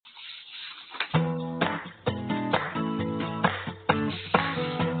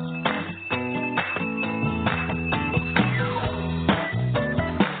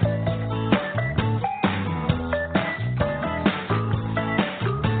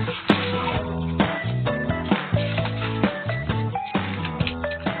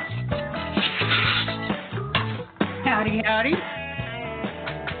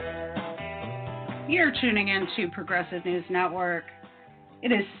tuning in to Progressive News Network.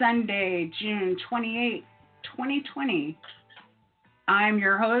 It is Sunday, June 28, 2020. I'm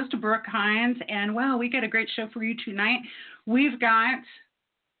your host, Brooke Hines, and well, we got a great show for you tonight. We've got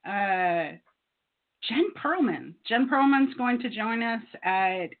Jen Perelman. Jen Perelman's going to join us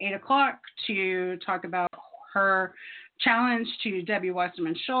at 8 o'clock to talk about her challenge to Debbie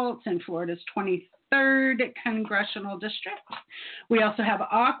Wasserman Schultz in Florida's 23rd Congressional District. We also have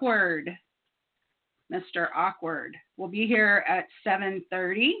AWKword. Mr. AWKword will be here at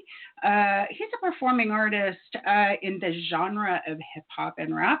 7:30. He's a performing artist in the genre of hip hop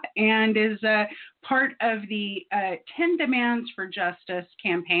and rap, and is part of the 10 Demands for Justice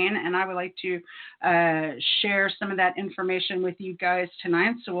campaign. And I would like to share some of that information with you guys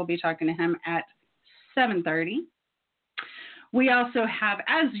tonight. So we'll be talking to him at 7:30. We also have,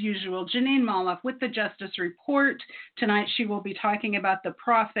 as usual, Janine Moloff with the Justice Report. Tonight she will be talking about the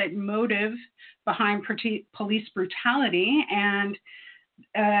profit motive behind police brutality. And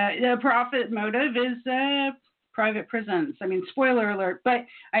the profit motive is private prisons. I mean, spoiler alert, but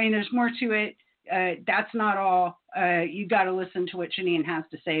I mean, there's more to it. That's not all. You got to listen to what Janine has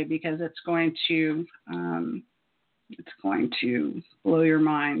to say, because it's going to blow your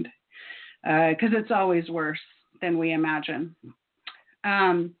mind, because it's always worse than we imagine.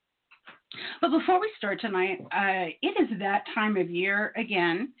 But before we start tonight, it is that time of year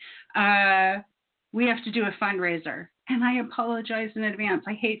again. We have to do a fundraiser, and I apologize in advance.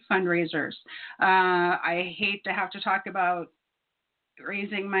 I hate fundraisers. I hate to have to talk about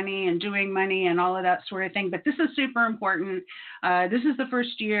raising money and doing money and all of that sort of thing, but this is super important. This is the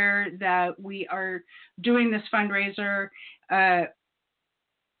first year that we are doing this fundraiser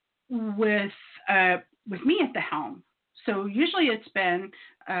with me at the helm. So usually it's been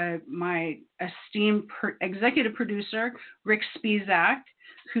my esteemed executive producer, Rick Spizak,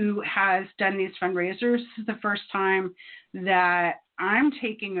 who has done these fundraisers. This is the first time that I'm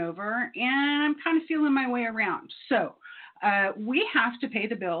taking over, and I'm kind of feeling my way around. So we have to pay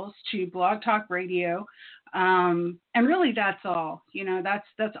the bills to Blog Talk Radio, and really that's all. You know,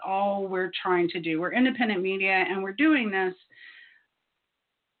 that's all we're trying to do. We're independent media, and we're doing this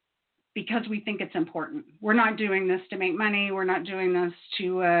because we think it's important. We're not doing this to make money. We're not doing this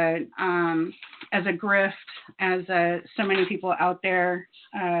to as a grift, as so many people out there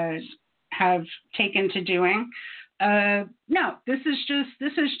have taken to doing. No, this is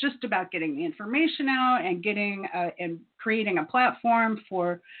just about getting the information out and getting and creating a platform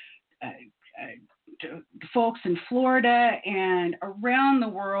for folks in Florida and around the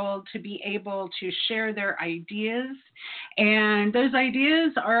world to be able to share their ideas. And those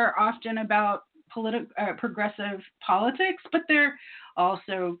ideas are often about progressive politics, but they're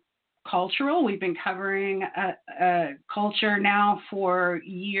also cultural. We've been covering culture now for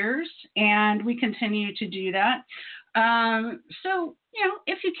years, and we continue to do that. So, you know,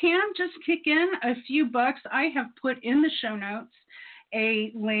 if you can, just kick in a few bucks. I have put in the show notes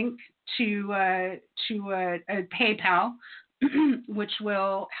a link to a PayPal, which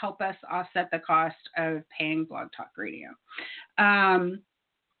will help us offset the cost of paying Blog Talk Radio.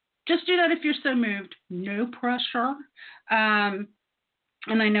 Just do that if you're so moved. No pressure. And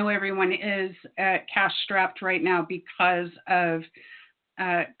I know everyone is cash strapped right now because of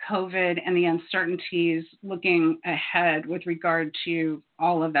COVID and the uncertainties looking ahead with regard to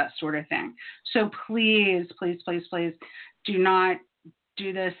all of that sort of thing. So please, please, please, please do not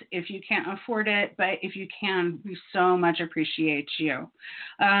do this if you can't afford it, but if you can, we so much appreciate you.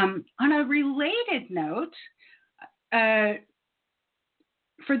 On a related note,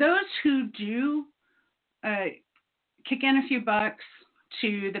 for those who do kick in a few bucks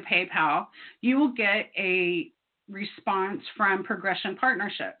to the PayPal, you will get a response from Progression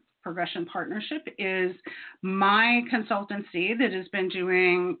Partnership. Progression Partnership is my consultancy that has been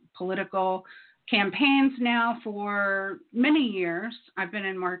doing political campaigns now for many years. I've been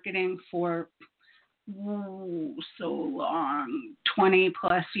in marketing for so long, 20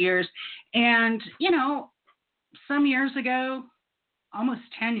 plus years. And, you know, some years ago, almost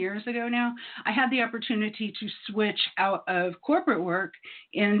 10 years ago now, I had the opportunity to switch out of corporate work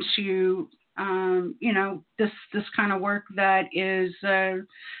into you know, this kind of work that is that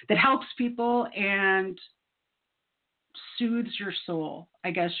helps people and soothes your soul,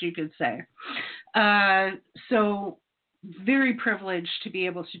 I guess you could say. So very privileged to be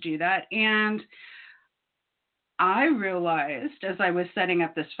able to do that. And I realized as I was setting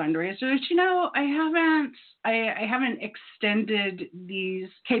up this fundraiser that, you know, I haven't extended these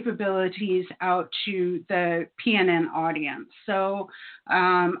capabilities out to the PNN audience. So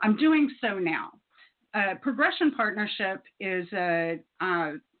I'm doing so now. Progression Partnership is kind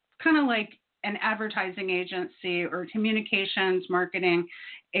of like an advertising agency or communications marketing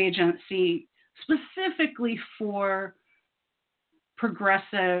agency specifically for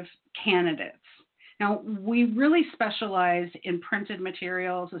progressive candidates. Now, we really specialize in printed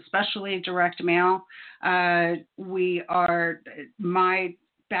materials, especially direct mail. My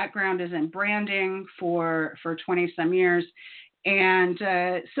background is in branding for 20 some years. And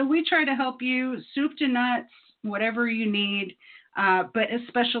so we try to help you soup to nuts, whatever you need, but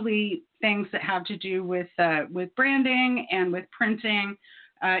especially things that have to do with branding and with printing.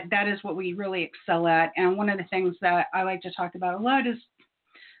 That is what we really excel at. And one of the things that I like to talk about a lot is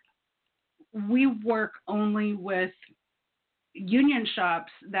we work only with union shops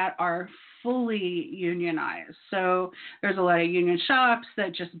that are fully unionized. So there's a lot of union shops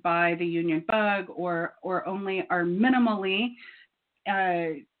that just buy the union bug or only are minimally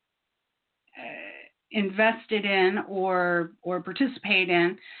invested in or participate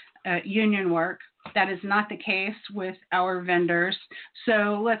in union work. That is not the case with our vendors.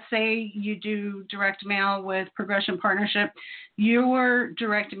 So let's say you do direct mail with Progression Partnership. Your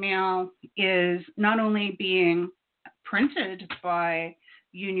direct mail is not only being printed by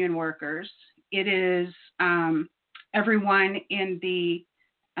union workers, it is everyone in the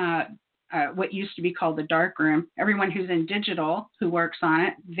what used to be called the dark room, everyone who's in digital who works on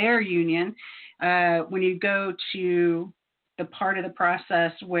it, their union. When you go to the part of the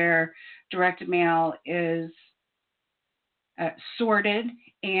process where direct mail is sorted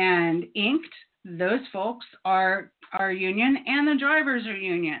and inked, those folks are union, and the drivers are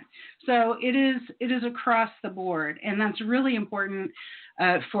union. So it is across the board, and that's really important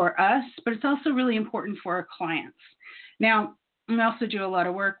for us, but it's also really important for our clients. Now, we also do a lot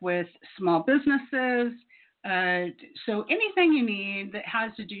of work with small businesses. So anything you need that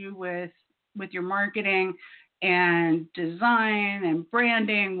has to do with your marketing and design and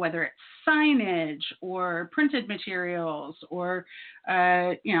branding, whether it's signage or printed materials or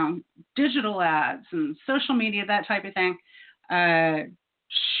digital ads and social media, that type of thing,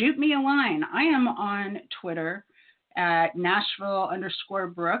 shoot me a line. I am on Twitter at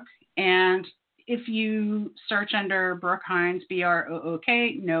Nashville_Brooke, and if you search under Brooke Hines, BROOK,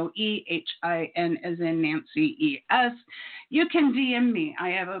 no E, HIN as in Nancy ES, you can DM me. I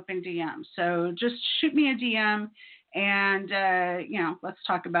have open DMs. So just shoot me a DM and, let's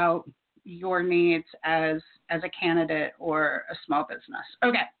talk about your needs as a candidate or a small business.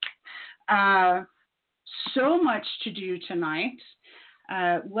 Okay. So much to do tonight.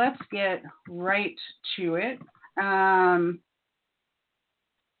 Let's get right to it.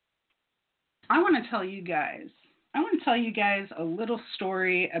 I want to tell you guys a little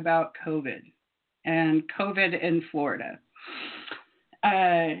story about COVID and COVID in Florida.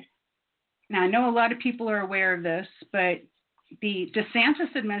 Now, I know a lot of people are aware of this, but the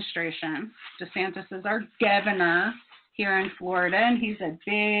DeSantis administration, DeSantis is our governor here in Florida, and he's a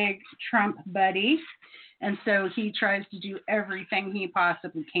big Trump buddy. And so he tries to do everything he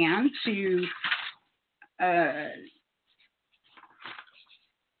possibly can to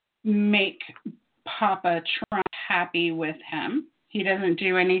make Papa Trump happy with him. He doesn't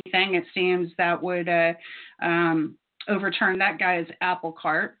do anything, it seems, that would overturn that guy's apple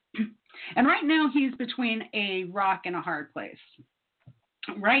cart. And right now he's between a rock and a hard place.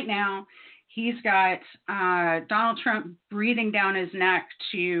 Right now he's got Donald Trump breathing down his neck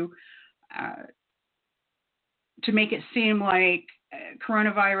to make it seem like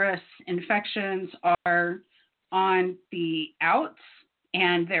coronavirus infections are on the outs.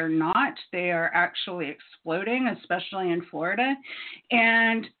 And they're not. They are actually exploding, especially in Florida.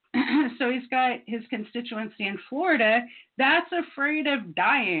 And so he's got his constituency in Florida that's afraid of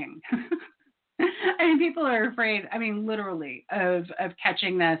dying. I mean, people are afraid, literally, of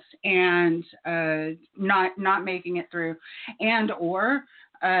catching this and not making it through, and or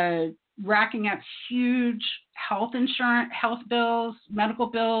racking up huge health bills, medical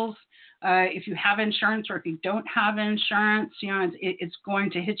bills. If you have insurance or if you don't have insurance, it's going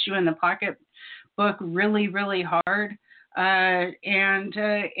to hit you in the pocketbook really, really hard. And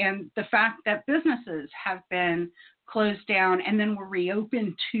the fact that businesses have been closed down and then were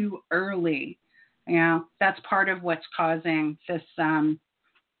reopened too early, that's part of what's causing this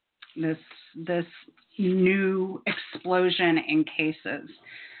new explosion in cases.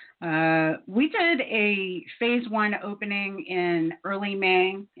 We did a phase 1 opening in early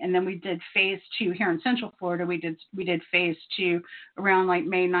May, and then we did phase 2 here in Central Florida. We did phase 2 around like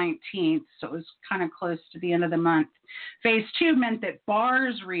May 19th, so it was kind of close to the end of the month. Phase 2 meant that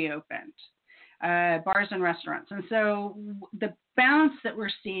bars reopened. bars and restaurants. And so the bounce that we're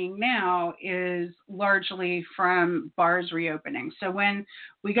seeing now is largely from bars reopening. So when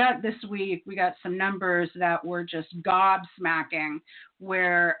we got this week, we got some numbers that were just gobsmacking,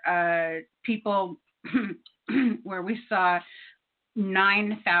 where people, where we saw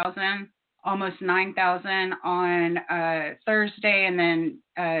 9,000, almost 9,000 on Thursday, and then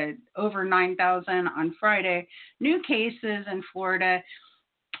over 9,000 on Friday, new cases in Florida.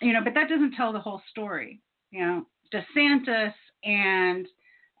 But that doesn't tell the whole story. DeSantis and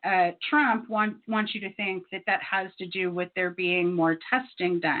Trump want you to think that has to do with there being more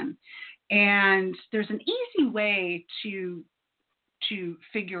testing done. And there's an easy way to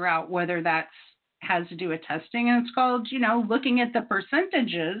figure out whether that has to do with testing, and it's called, looking at the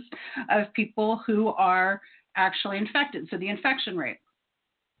percentages of people who are actually infected. So the infection rate.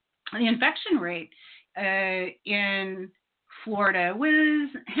 The infection rate in Florida was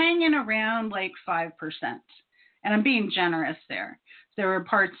hanging around like 5%. And I'm being generous there. There were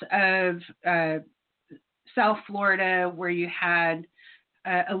parts of South Florida where you had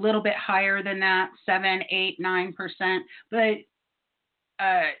a little bit higher than that, 7, 8, 9%. But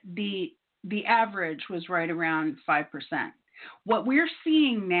the average was right around 5%. What we're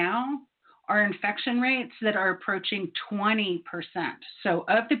seeing now are infection rates that are approaching 20%. So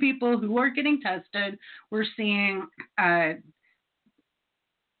of the people who are getting tested, we're seeing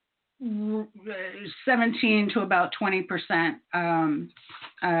 17 to about 20%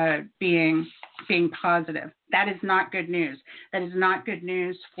 being positive. That is not good news. That is not good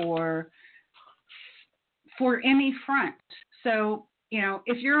news for any front. So,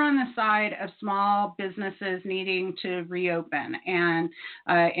 if you're on the side of small businesses needing to reopen, and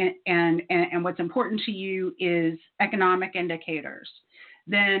what's important to you is economic indicators,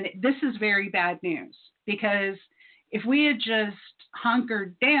 then this is very bad news, because if we had just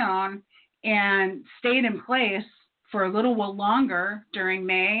hunkered down and stayed in place for a little while longer during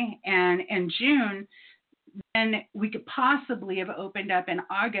May and June, then we could possibly have opened up in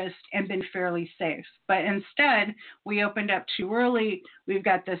August and been fairly safe. But instead, we opened up too early. We've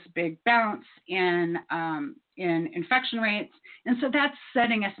got this big bounce in infection rates, and so that's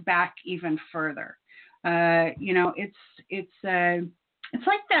setting us back even further. It's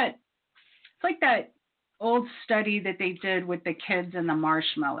like that old study that they did with the kids and the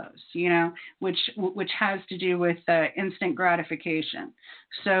marshmallows, which has to do with instant gratification.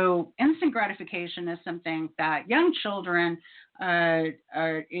 So instant gratification is something that young children are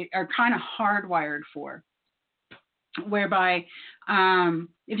kind of hardwired for, whereby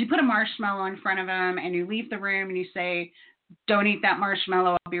if you put a marshmallow in front of them and you leave the room and you say, "Don't eat that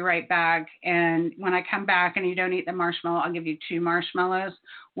marshmallow, I'll be right back. And when I come back and you don't eat the marshmallow, I'll give you 2 marshmallows."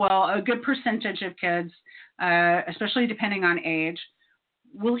 Well, a good percentage of kids, especially depending on age,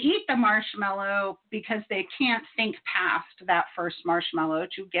 will eat the marshmallow because they can't think past that first marshmallow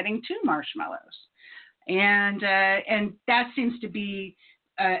to getting 2 marshmallows. And that seems to be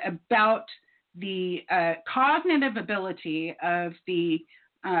about the cognitive ability of the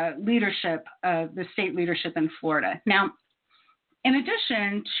leadership, of the state leadership in Florida. Now, in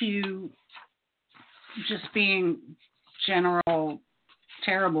addition to just being general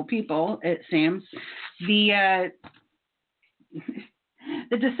terrible people, it seems, the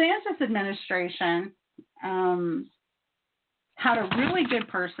DeSantis administration had a really good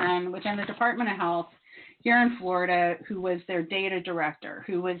person within the Department of Health here in Florida who was their data director,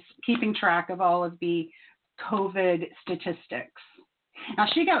 who was keeping track of all of the COVID statistics. Now,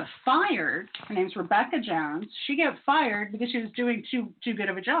 she got fired. Her name's Rebecca Jones. She got fired because she was doing too good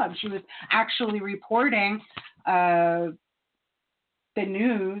of a job. She was actually reporting the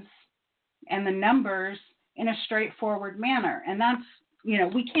news and the numbers in a straightforward manner. And that's,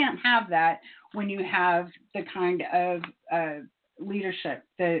 we can't have that when you have the kind of leadership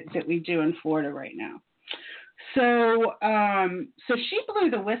that we do in Florida right now. So she blew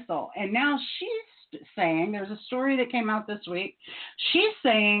the whistle, and now she's saying, there's a story that came out this week. She's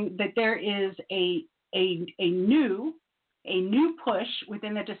saying that there is a new push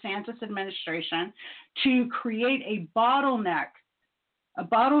within the DeSantis administration to create a bottleneck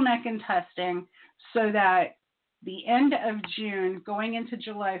in testing, so that the end of June going into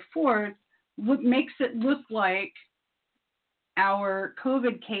July 4th makes it look like our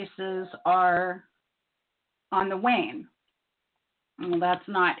COVID cases are on the wane. Well, that's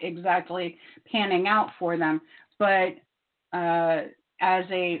not exactly panning out for them, but as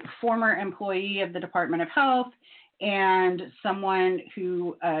a former employee of the Department of Health and someone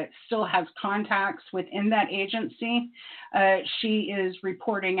who still has contacts within that agency, she is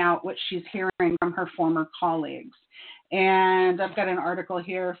reporting out what she's hearing from her former colleagues. And I've got an article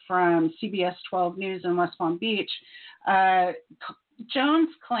here from CBS 12 News in West Palm Beach. Uh, Jones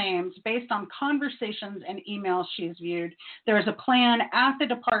claims, based on conversations and emails she's viewed, there is a plan at the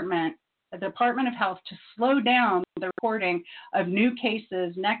Department of Health to slow down the reporting of new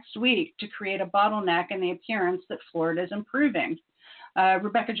cases next week to create a bottleneck in the appearance that Florida is improving.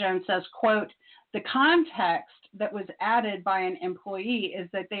 Rebecca Jones says, quote, the context that was added by an employee is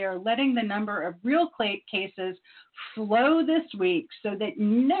that they are letting the number of real cases flow this week so that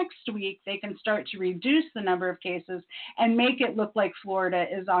next week they can start to reduce the number of cases and make it look like Florida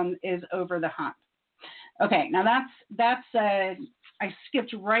is over the hump. Okay, now that's I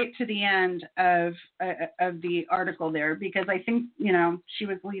skipped right to the end of the article there because I think, she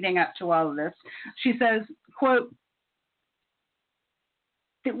was leading up to all of this. She says, quote,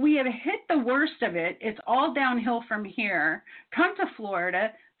 that we have hit the worst of it. It's all downhill from here. Come to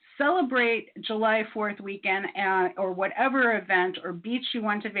Florida, celebrate July 4th weekend or whatever event or beach you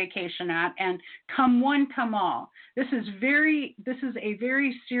want to vacation at, and come one, come all. This is a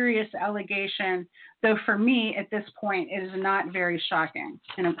very serious allegation, though for me at this point it is not very shocking.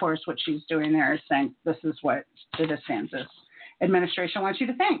 And of course, what she's doing there is saying this is what the DeSantis administration wants you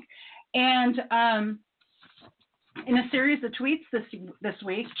to think. And in a series of tweets this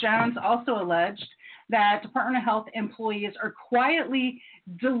week, Jones also alleged that Department of Health employees are quietly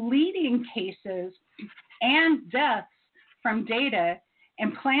deleting cases and deaths from data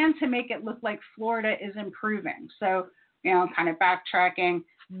and plan to make it look like Florida is improving. So, kind of backtracking,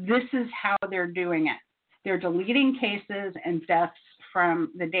 this is how they're doing it. They're deleting cases and deaths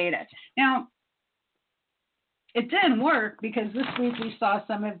from the data. Now, it didn't work because this week we saw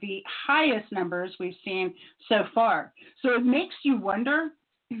some of the highest numbers we've seen so far. So it makes you wonder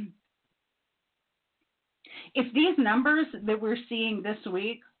if these numbers that we're seeing this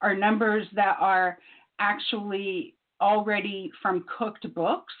week are numbers that are actually already from cooked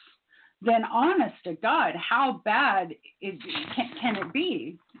books, then honest to God, how bad can it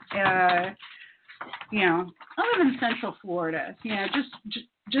be? I live in Central Florida,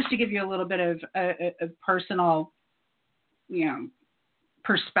 just to give you a little bit of personal,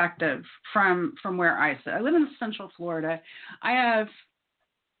 perspective from where I sit. I live in Central Florida. I have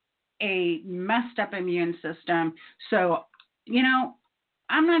a messed up immune system. So,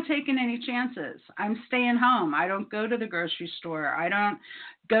 I'm not taking any chances. I'm staying home. I don't go to the grocery store. I don't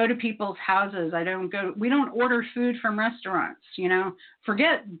go to people's houses. We don't order food from restaurants,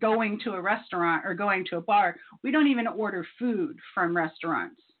 Forget going to a restaurant or going to a bar. We don't even order food from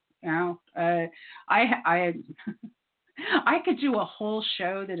restaurants, I could do a whole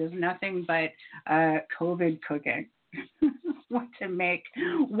show that is nothing but COVID cooking. what to make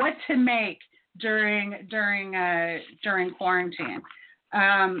during quarantine.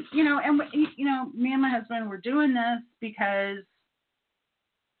 Me and my husband were doing this because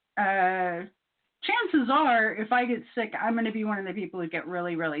chances are, if I get sick, I'm going to be one of the people who get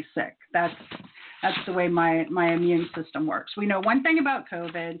really, really sick. That's the way my immune system works. We know one thing about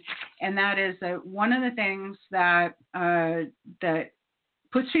COVID, and that is that one of the things that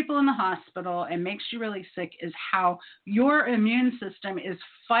puts people in the hospital and makes you really sick is how your immune system is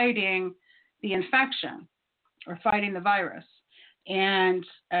fighting the infection or fighting the virus. And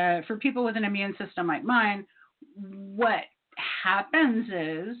for people with an immune system like mine, what happens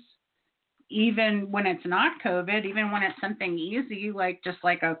is, even when it's not COVID, even when it's something easy, like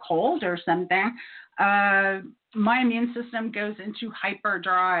a cold or something, my immune system goes into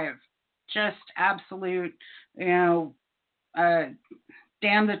hyperdrive, just absolute, damn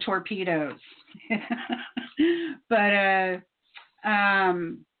the torpedoes. But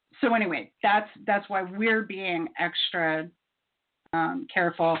so anyway, that's why we're being extra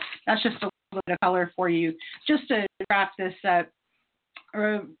careful. That's just a little bit of color for you. Just to wrap this up,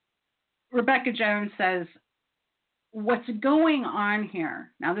 Rebecca Jones says, what's going on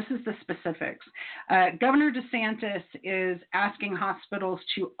here? Now, this is the specifics. Governor DeSantis is asking hospitals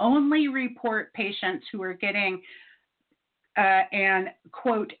to only report patients who are getting an,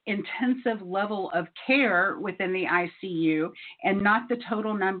 quote, intensive level of care within the ICU and not the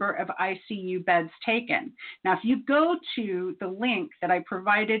total number of ICU beds taken. Now, if you go to the link that I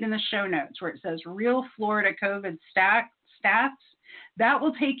provided in the show notes where it says Real Florida COVID Stats, that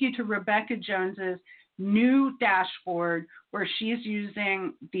will take you to Rebecca Jones's new dashboard where she's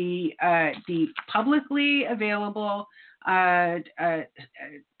using the publicly available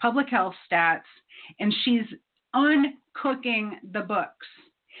public health stats, and she's uncooking the books.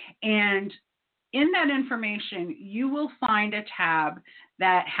 And in that information, you will find a tab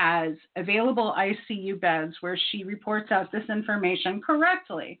that has available ICU beds where she reports out this information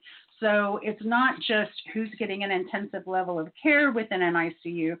correctly. So it's not just who's getting an intensive level of care within an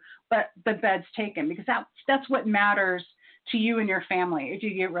ICU, but the beds taken, because that's what matters to you and your family if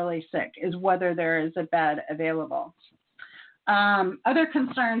you get really sick, is whether there is a bed available. Other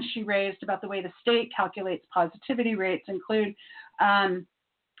concerns she raised about the way the state calculates positivity rates include that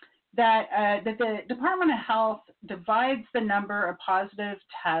the Department of Health divides the number of positive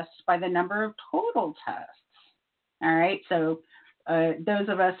tests by the number of total tests. All right, so those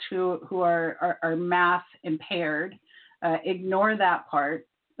of us who are math impaired ignore that part,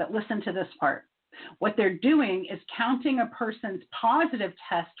 but listen to this part. What they're doing is counting a person's positive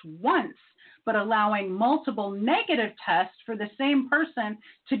test once, but allowing multiple negative tests for the same person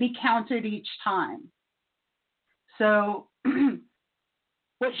to be counted each time. So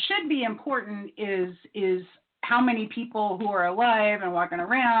what should be important is how many people who are alive and walking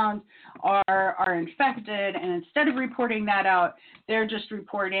around are infected, and instead of reporting that out, they're just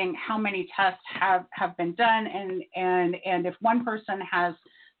reporting how many tests have been done, and if one person has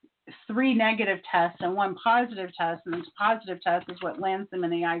 3 negative tests and 1 positive test, and this positive test is what lands them in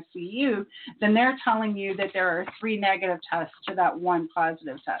the ICU, then they're telling you that there are 3 negative tests to that 1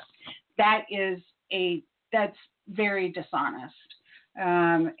 positive test. That's very dishonest.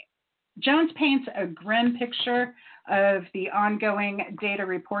 Jones paints a grim picture of the ongoing data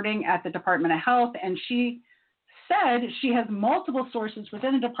reporting at the Department of Health, and she said she has multiple sources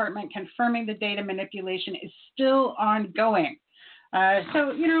within the department confirming the data manipulation is still ongoing.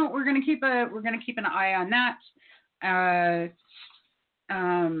 So we're going to keep an eye on that.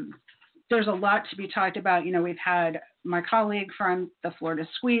 There's a lot to be talked about. We've had my colleague from the Florida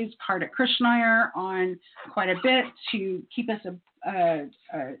Squeeze, Kartik Krishnaiyer, on quite a bit to keep us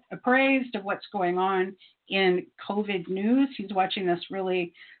appraised of what's going on in COVID news. He's watching this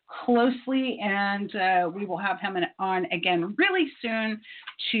really closely, and we will have him on again really soon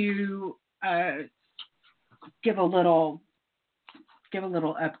to give a little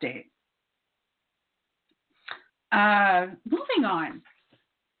update.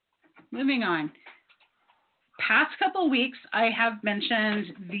 Moving on. Past couple weeks, I have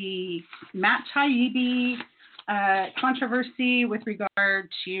mentioned the Matt Taibbi controversy with regard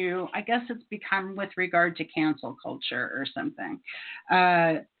to, I guess it's become with regard to cancel culture or something.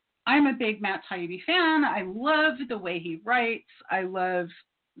 I'm a big Matt Taibbi fan. I love the way he writes. I love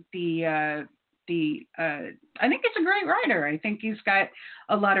I think he's a great writer. I think he's got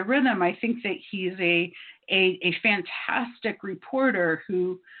a lot of rhythm. I think that he's a fantastic reporter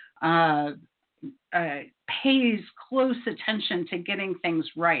who pays close attention to getting things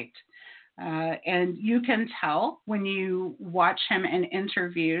right. And you can tell when you watch him in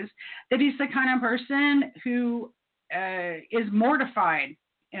interviews that he's the kind of person who is mortified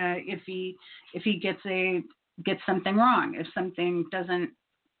if he gets something wrong, if something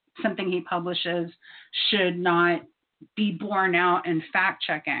he publishes should not be borne out in fact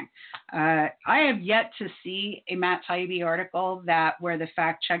checking. I have yet to see a Matt Taibbi article where the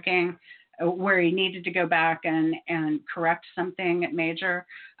fact checking, where he needed to go back and correct something major.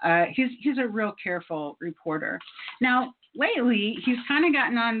 He's a real careful reporter. Now, lately, he's kind of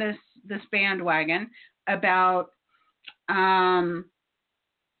gotten on this bandwagon about the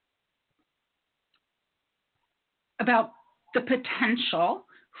potential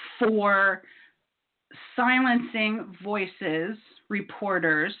for silencing voices,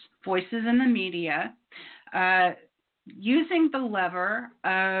 reporters, voices in the media, using the lever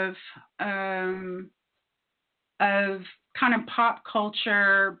of kind of pop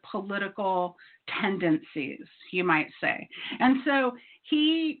culture, political tendencies, you might say. And so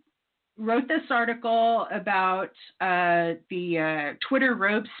he wrote this article about the Twitter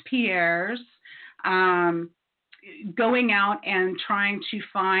Robespierres going out and trying to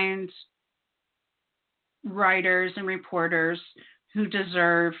find writers and reporters who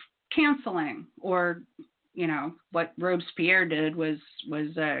deserve canceling, or what Robespierre did was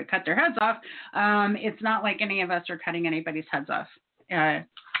cut their heads off. It's not like any of us are cutting anybody's heads off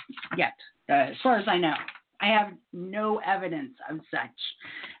yet, as far as I know. I have no evidence of such,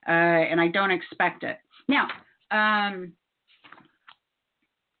 and I don't expect it. Now, I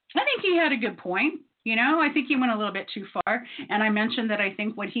think he had a good point. I think he went a little bit too far. And I mentioned that I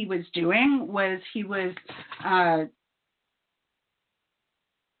think what he was doing was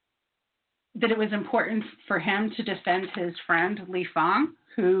that it was important for him to defend his friend Li Fang,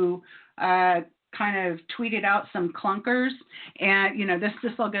 who kind of tweeted out some clunkers. And, this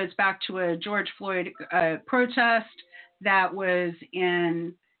all goes back to a George Floyd protest that was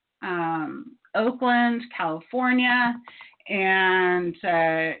in Oakland, California. And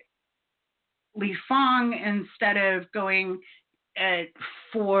Li Fang, instead of going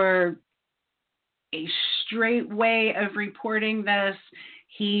for a straight way of reporting this.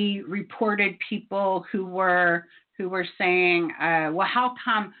 He reported people who were saying, well, how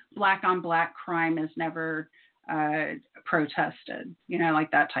come black on black crime is never protested? You know,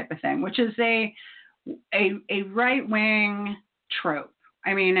 like that type of thing, which is a right wing trope.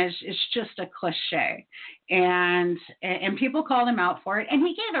 I mean, it's just a cliche, and people called him out for it, and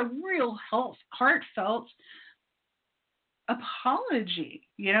he gave a real heartfelt apology.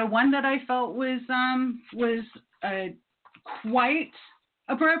 You know, one that I felt was quite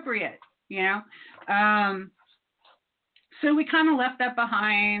appropriate. You know, so we kind of left that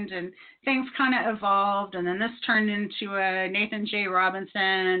behind, and things kind of evolved, and then this turned into a Nathan J.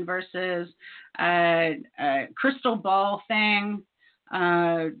 Robinson versus crystal ball thing.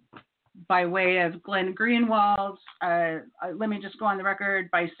 By way of Glenn Greenwald. Let me just go on the record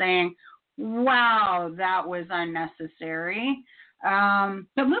by saying, wow, that was unnecessary.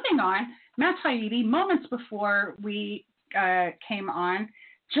 But moving on, Matt Taibbi, moments before we came on,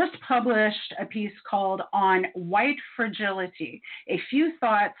 just published a piece called On White Fragility, A Few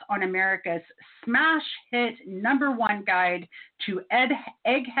Thoughts on America's Smash Hit #1 Guide to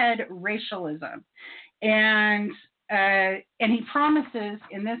Egghead Racialism. And he promises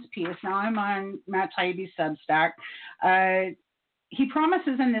in this piece, now I'm on Matt Taibbi's Substack, he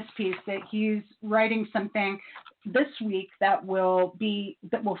promises in this piece that he's writing something this week that will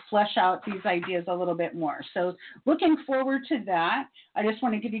flesh out these ideas a little bit more. So looking forward to that. I just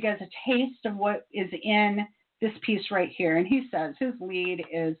want to give you guys a taste of what is in this piece right here. And he says his lead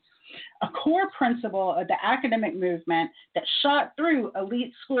is a core principle of the academic movement that shot through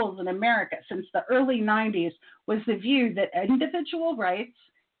elite schools in America since the early 90s was the view that individual rights,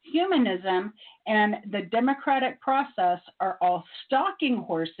 humanism, and the democratic process are all stalking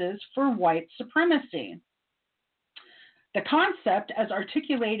horses for white supremacy. The concept, as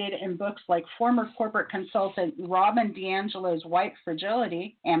articulated in books like former corporate consultant Robin DiAngelo's White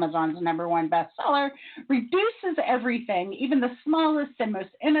Fragility, Amazon's #1 bestseller, reduces everything, even the smallest and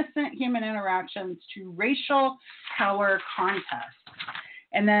most innocent human interactions, to racial power contests.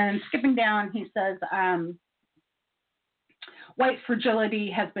 And then skipping down, he says, White Fragility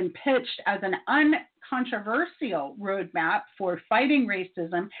has been pitched as an uncontroversial roadmap for fighting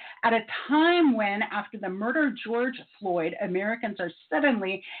racism at a time when, after the murder of George Floyd, Americans are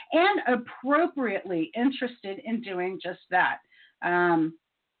suddenly and appropriately interested in doing just that,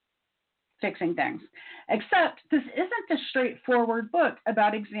 fixing things. Except this isn't a straightforward book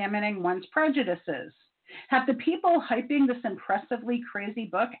about examining one's prejudices. Have the people hyping this impressively crazy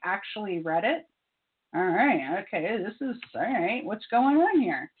book actually read it? All right, okay, this is, all right, what's going on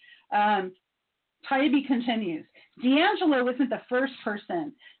here? Taibbi continues, DiAngelo isn't the first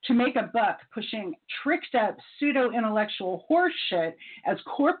person to make a buck pushing tricked up pseudo-intellectual horseshit as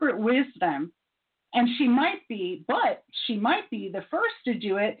corporate wisdom, and she might be the first to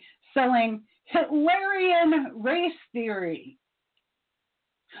do it selling Hitlerian race theory.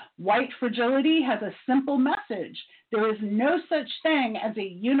 White Fragility has a simple message. There is no such thing as a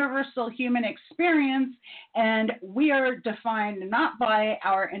universal human experience, and we are defined not by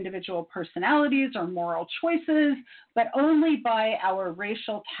our individual personalities or moral choices, but only by our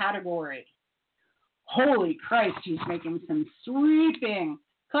racial category. Holy Christ, he's making some sweeping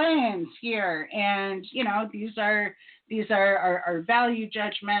claims here, and you know, these are our value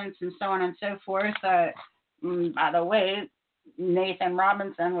judgments and so on and so forth. By the way, Nathan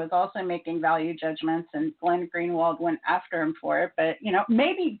Robinson was also making value judgments, and Glenn Greenwald went after him for it. But, you know,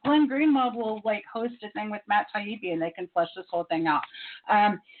 maybe Glenn Greenwald will, like, host a thing with Matt Taibbi, and they can flesh this whole thing out.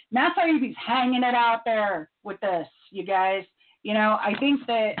 Matt Taibbi's hanging it out there with this, you guys. You know, I think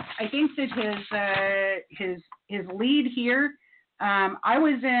that his lead here. I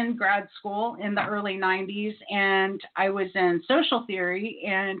was in grad school in the early 90s, and I was in social theory,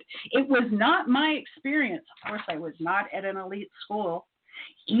 and it was not my experience. Of course, I was not at an elite school.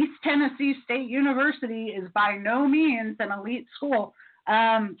 East Tennessee State University is by no means an elite school,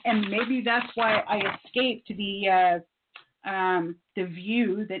 and maybe that's why I escaped the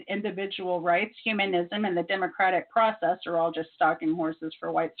view that individual rights, humanism, and the democratic process are all just stalking horses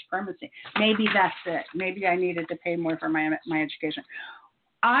for white supremacy. Maybe that's it. Maybe I needed to pay more for my education.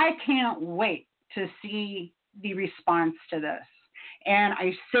 I can't wait to see the response to this. And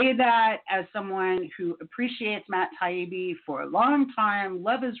I say that as someone who appreciates Matt Taibbi for a long time,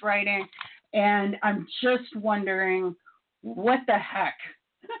 love his writing, and I'm just wondering what the heck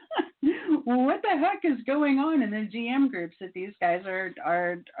what the heck is going on in the GM groups that these guys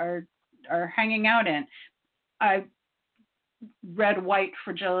are hanging out in? red-white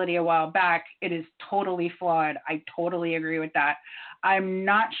fragility a while back. It is totally flawed. I totally agree with that. I'm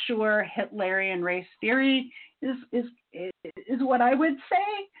not sure Hitlerian race theory is what I would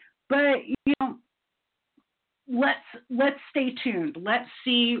say, but let's stay tuned. Let's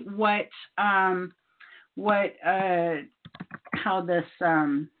see how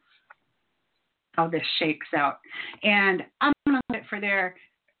this shakes out. And I'm gonna put it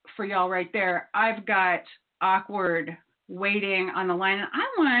for y'all right there. I've got Awkward waiting on the line, and I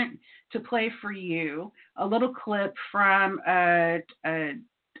want to play for you a little clip from a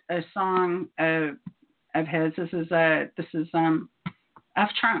song of his. This is F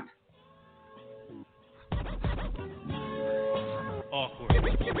Trump. Awkward.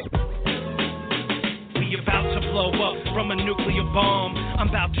 We about to blow up from a nuclear bomb. I'm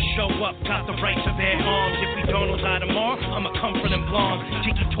about to show up, got the right to bear arms. If we don't die tomorrow, I'ma come for them blondes.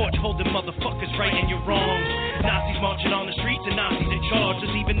 Tiki torch holding motherfuckers right in your wrongs. Nazis marching on the streets and Nazis in charge.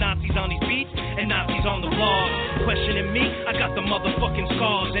 There's even Nazis on these beats and Nazis on the blog. Questioning me, I got the motherfucking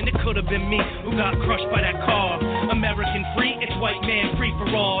scars. And it could have been me who got crushed by that car. American free, it's white man free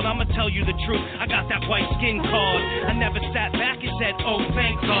for all. I'ma tell you the truth, I got that white skin card. I never sat back and said, oh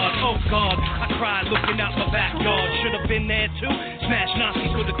thank God, oh God. I cried looking out my backyard. Should have been there too, smash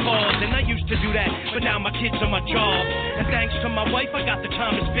Nazis with the cause. And I used to do that, but now my kids are my job. And thanks to my wife, I got the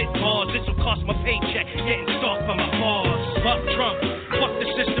time to spit bars. This will cost my paycheck, getting stalked by my boss. Fuck Trump, fuck the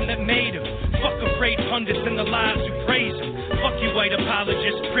system that made him. Fuck afraid pundits and the lies who praise him. Fuck you white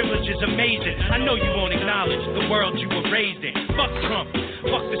apologists, privilege is amazing. I know you won't acknowledge the world you were raised in. Fuck Trump,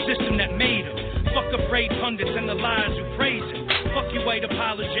 fuck the system that made him. Fuck afraid pundits and the lies who praise him. Fuck you white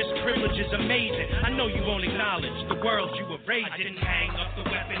apologists, privilege is amazing. I know you won't acknowledge the world you were raised in. I didn't hang up the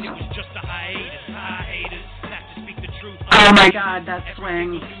weapon, it was just a hiatus. Hiatus, have to speak the truth. Oh my God, that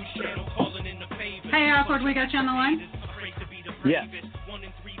swing. Hey, Awkward, we got you on the line? Yeah.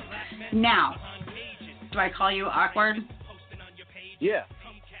 Now, do I call you Awkward? Yeah.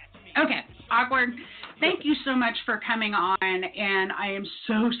 Okay, Awkward. Thank you so much for coming on, and I am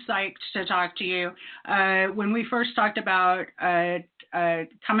so psyched to talk to you. When we first talked about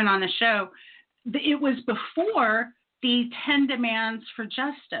coming on the show, it was before the 10 demands for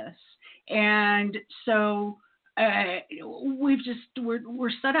justice, and so we're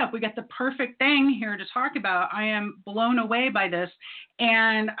set up. We got the perfect thing here to talk about. I am blown away by this,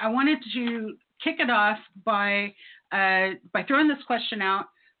 and I wanted to kick it off by throwing this question out.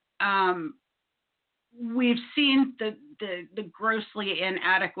 We've seen the grossly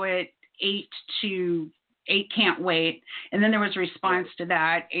inadequate 8 can't wait, and then there was a response to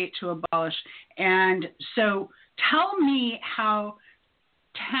that, 8 to abolish. And so tell me how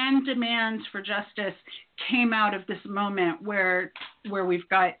 10 demands for justice came out of this moment where we've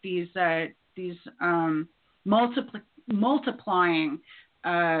got these multiplying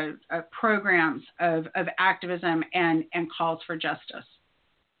programs of activism and calls for justice.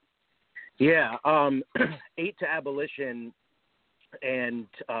 Yeah, 8 to abolition and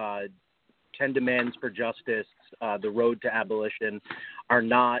 10 demands for justice, the road to abolition, are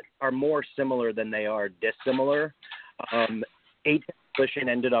more similar than they are dissimilar. 8 to abolition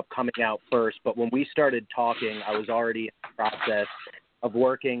ended up coming out first, but when we started talking, I was already in the process of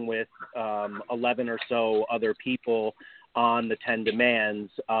working with 11 or so other people on the 10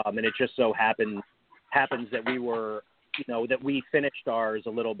 demands, and it just so happens that we were, that we finished ours a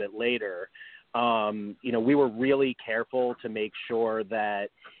little bit later. We were really careful to make sure that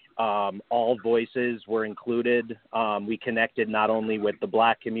all voices were included. We connected not only with the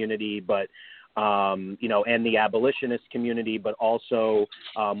Black community, but and the abolitionist community, but also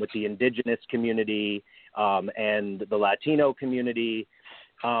with the indigenous community and the Latino community.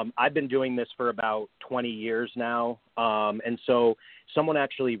 I've been doing this for about 20 years now, and so someone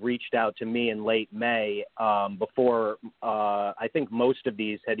actually reached out to me in late May before I think most of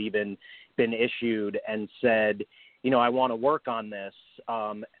these had even been issued and said, I want to work on this.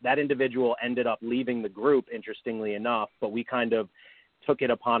 That individual ended up leaving the group, interestingly enough, but we kind of took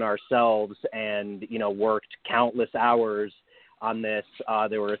it upon ourselves and, worked countless hours on this.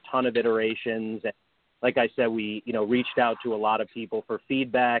 There were a ton of iterations. And like I said, we, reached out to a lot of people for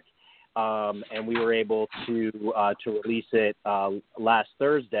feedback, and we were able to release it last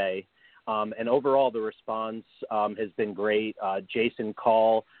Thursday. And overall, the response has been great. Jason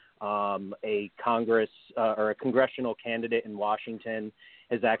Call, a congressional candidate in Washington,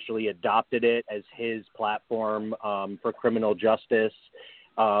 has actually adopted it as his platform for criminal justice.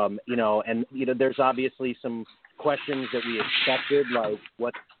 There's obviously some questions that we expected, like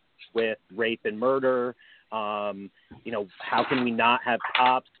what with rape and murder. How can we not have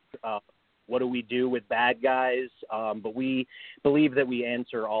cops what do we do with bad guys? But we believe that we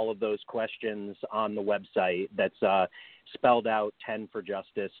answer all of those questions on the website. That's spelled out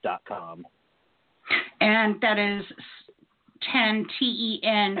 10forjustice.com. And that is 10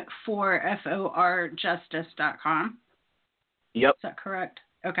 TEN4FOR justice.com. Yep. Is that correct?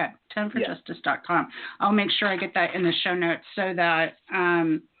 Okay, 10forjustice.com. I'll make sure I get that in the show notes so that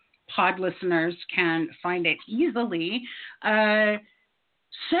pod listeners can find it easily.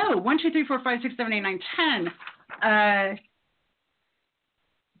 So 1, 2, 3, 4, 5, 6, 7, 8, 9, 10.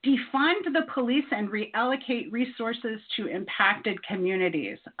 Defund the police and reallocate resources to impacted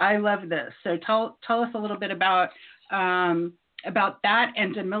communities. I love this. So tell us a little bit about that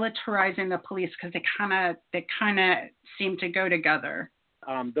and demilitarizing the police, because they kind of seem to go together.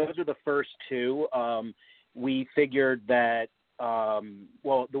 Those are the first two. We figured that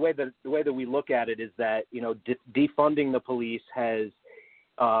the way that we look at it is that defunding the police has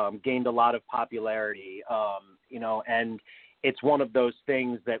gained a lot of popularity. And it's one of those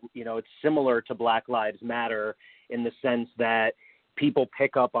things that it's similar to Black Lives Matter in the sense that people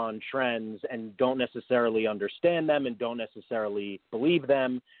pick up on trends and don't necessarily understand them and don't necessarily believe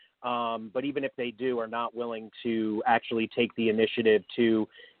them. But even if they do, are not willing to actually take the initiative to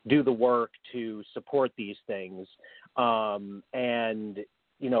do the work to support these things. And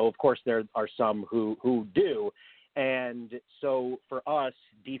of course, there are some who do. And so for us,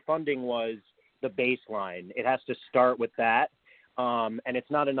 defunding was the baseline. It has to start with that. And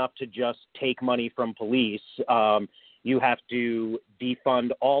it's not enough to just take money from police. You have to defund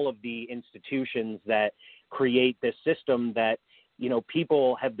all of the institutions that create this system that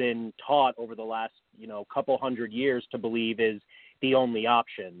people have been taught over the last, couple hundred years to believe is the only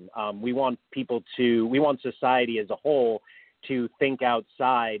option. We want society as a whole to think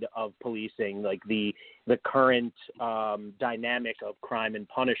outside of policing, like the current dynamic of crime and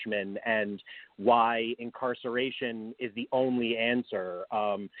punishment and why incarceration is the only answer.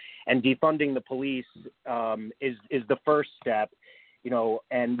 And defunding the police is the first step,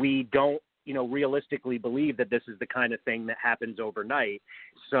 and we don't, realistically believe that this is the kind of thing that happens overnight.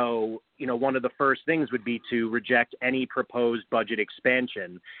 So, one of the first things would be to reject any proposed budget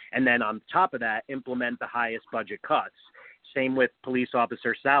expansion. And then on top of that, implement the highest budget cuts. Same with police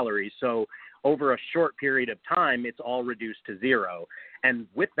officer salaries. So over a short period of time, it's all reduced to zero. And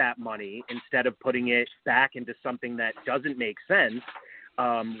with that money, instead of putting it back into something that doesn't make sense,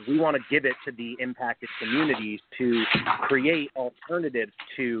 we want to give it to the impacted communities to create alternatives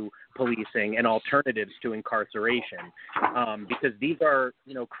to policing and alternatives to incarceration, because these are,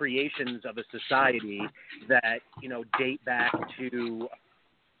 creations of a society that, date back to,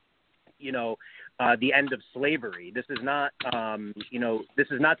 the end of slavery. This is not, this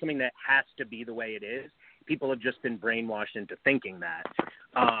is not something that has to be the way it is. People have just been brainwashed into thinking that.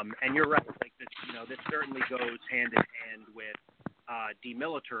 And you're right, like this, this certainly goes hand in hand with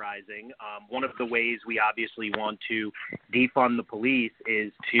demilitarizing. One of the ways we obviously want to defund the police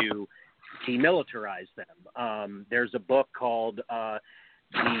is to demilitarize them. There's a book called The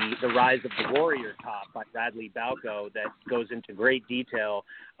Rise of the Warrior Cop by Radley Balco that goes into great detail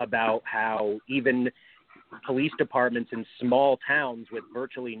about how even police departments in small towns with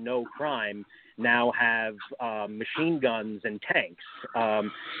virtually no crime now have machine guns and tanks.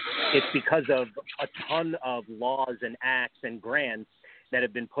 It's because of a ton of laws and acts and grants that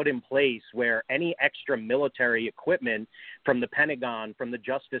have been put in place where any extra military equipment from the Pentagon, from the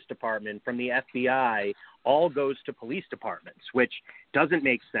Justice Department, from the FBI, all goes to police departments, which doesn't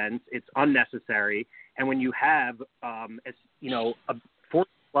make sense. It's unnecessary. And when you have,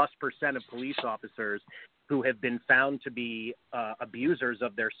 40+% of police officers who have been found to be abusers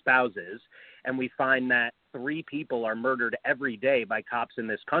of their spouses, and we find that 3 people are murdered every day by cops in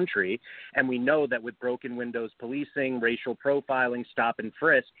this country, and we know that with broken windows policing, racial profiling, stop and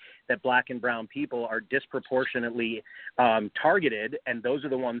frisk, that black and brown people are disproportionately targeted, and those are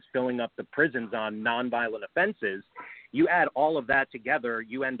the ones filling up the prisons on nonviolent offenses. You add all of that together,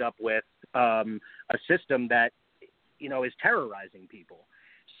 you end up with a system that, is terrorizing people.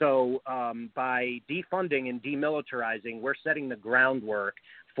 So by defunding and demilitarizing, we're setting the groundwork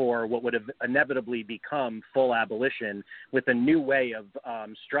for what would have inevitably become full abolition, with a new way of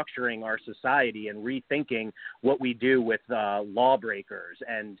structuring our society and rethinking what we do with lawbreakers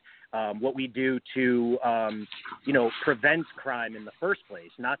and what we do to, prevent crime in the first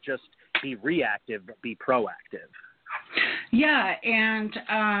place, not just be reactive, but be proactive. Yeah, and,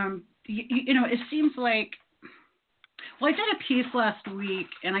 it seems like, well, I did a piece last week,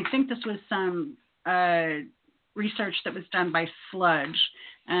 and I think this was some research that was done by Sludge,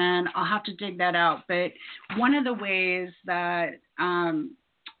 and I'll have to dig that out. But one of the ways that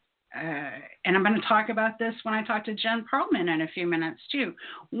and I'm going to talk about this when I talk to Jen Perelman in a few minutes too.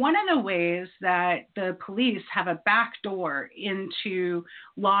 One of the ways that the police have a back door into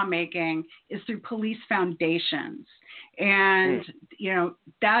lawmaking is through police foundations. And,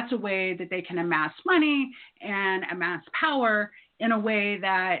 that's a way that they can amass money and amass power in a way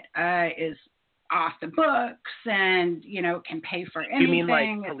that is off the books and, can pay for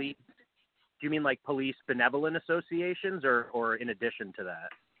anything. Do you mean like police benevolent associations or in addition to that?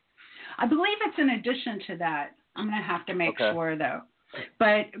 I believe it's in addition to that. I'm going to have to make sure though.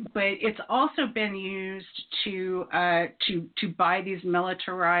 But it's also been used to buy these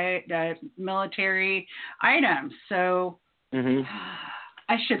military items. So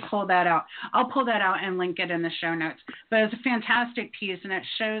I should pull that out. I'll pull that out and link it in the show notes. But it's a fantastic piece, and it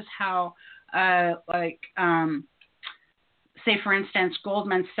shows how say, for instance,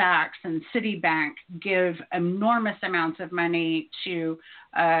 Goldman Sachs and Citibank give enormous amounts of money to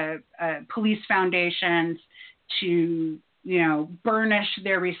police foundations to, burnish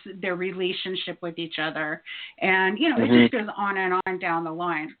their relationship with each other. And, it just goes on and on down the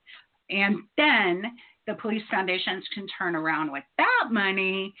line. And then the police foundations can turn around with that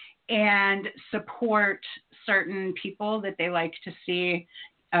money and support certain people that they like to see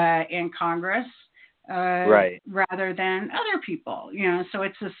in Congress. Rather than other people, so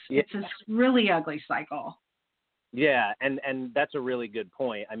it's this really ugly cycle. Yeah, and that's a really good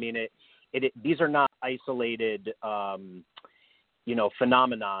point. I mean, these are not isolated,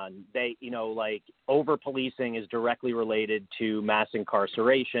 phenomenon. They, like over-policing is directly related to mass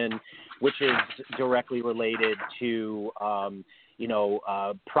incarceration, which is directly related to,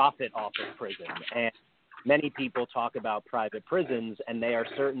 profit off of prison. And many people talk about private prisons, and they are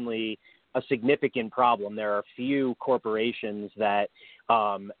certainly a significant problem. There are few corporations that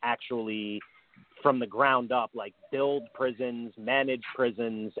actually, from the ground up, like build prisons, manage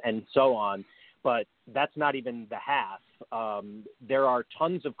prisons, and so on. But that's not even the half. There are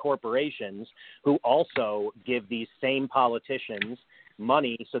tons of corporations who also give these same politicians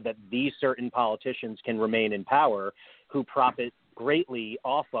money so that these certain politicians can remain in power, who profit greatly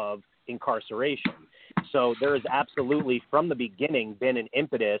off of incarceration. So there has absolutely, from the beginning, been an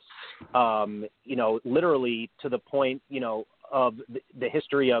impetus, literally to the point, of the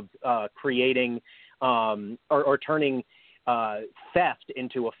history of creating or turning theft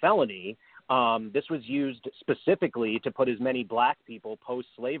into a felony. This was used specifically to put as many black people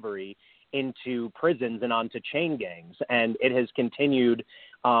post-slavery into prisons and onto chain gangs. And it has continued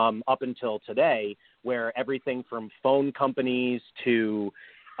up until today, where everything from phone companies to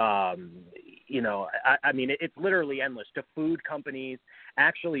it's literally endless, to food companies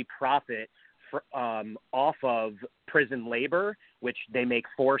actually profit off of prison labor, which they make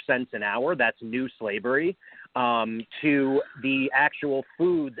 4 cents an hour. That's new slavery, to the actual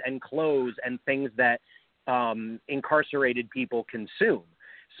foods and clothes and things that incarcerated people consume.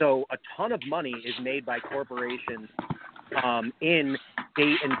 So a ton of money is made by corporations in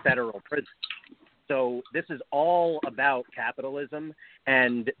state and federal prisons. So this is all about capitalism,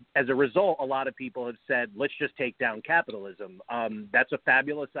 and as a result, a lot of people have said, let's just take down capitalism. That's a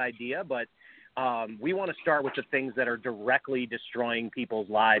fabulous idea, but we want to start with the things that are directly destroying people's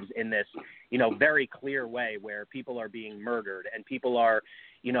lives in this, very clear way, where people are being murdered and people are,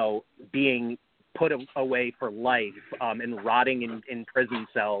 being put away for life and rotting in prison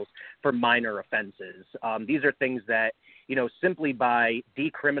cells for minor offenses. These are things that, simply by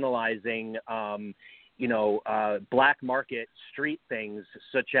decriminalizing, black market street things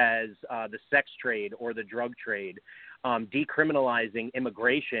such as the sex trade or the drug trade, decriminalizing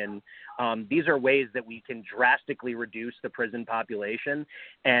immigration, these are ways that we can drastically reduce the prison population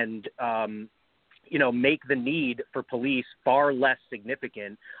and, make the need for police far less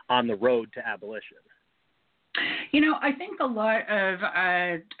significant on the road to abolition. I think a lot of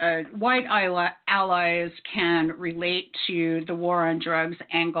white allies can relate to the war on drugs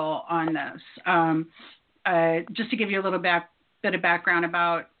angle on this. Just to give you a little bit of background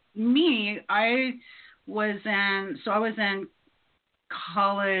about me, I was in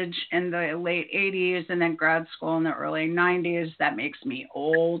college in the late 80s and then grad school in the early 90s. That makes me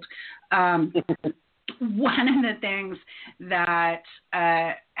old. One of the things that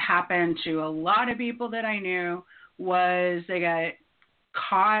happened to a lot of people that I knew was they got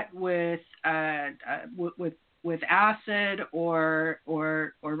caught with acid or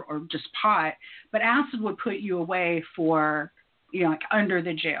just pot, but acid would put you away for under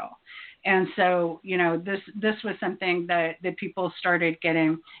the jail. And so, this was something that people started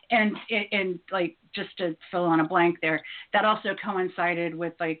getting, and like, just to fill in a blank there, that also coincided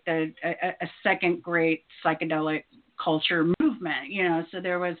with like a second great psychedelic culture movement, so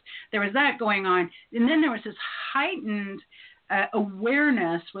there was that going on. And then there was this heightened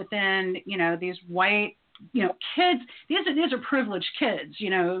awareness within, these white, kids. These are privileged kids,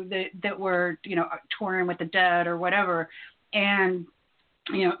 that were, touring with the Dead or whatever. And,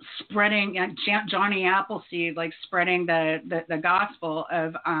 spreading Johnny Appleseed, like spreading the gospel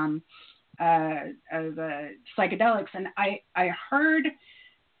of psychedelics. And I heard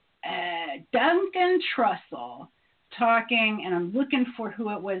Duncan Trussell talking, and I'm looking for who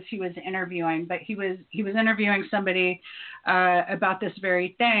it was he was interviewing, but he was interviewing somebody about this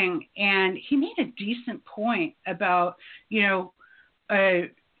very thing, and he made a decent point about,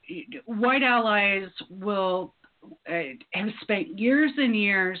 white allies will have spent years and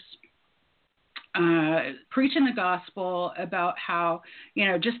years preaching the gospel about how,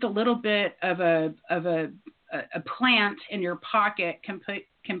 just a little bit of a plant in your pocket can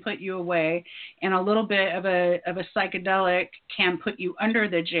put you away, and a little bit of a psychedelic can put you under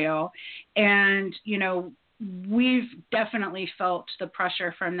the jail. And, we've definitely felt the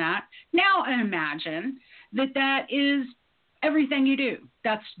pressure from that. Now imagine that is everything you do.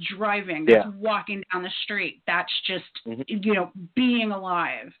 That's driving, that's walking down the street. That's just, being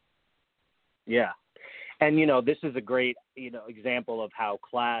alive. Yeah. And, this is a great, example of how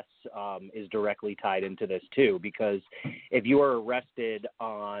class is directly tied into this too, because if you are arrested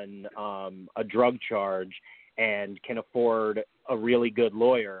on a drug charge and can afford a really good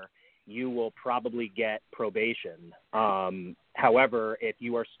lawyer, you will probably get probation. However, if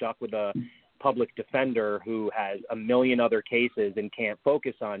you are stuck with a public defender who has a million other cases and can't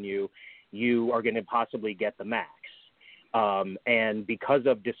focus on you, you are going to possibly get the max. And because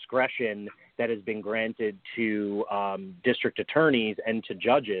of discretion that has been granted to district attorneys and to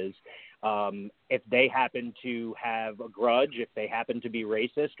judges, if they happen to have a grudge, if they happen to be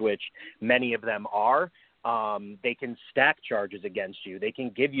racist, which many of them are, they can stack charges against you. They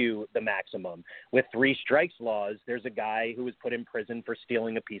can give you the maximum. With 3 strikes laws, there's a guy who was put in prison for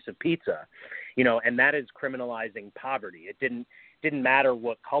stealing a piece of pizza, and that is criminalizing poverty. It didn't matter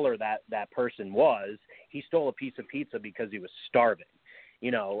what color that person was. He stole a piece of pizza because he was starving,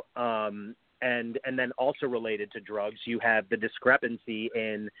 and then also related to drugs, you have the discrepancy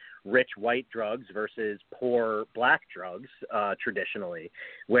in rich white drugs versus poor black drugs, traditionally,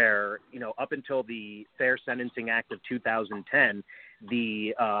 where, up until the Fair Sentencing Act of 2010,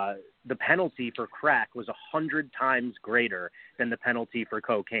 the penalty for crack was 100 times greater than the penalty for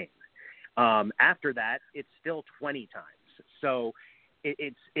cocaine. After that, it's still 20 times. So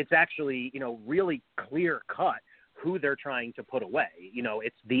it's actually, really clear cut who they're trying to put away.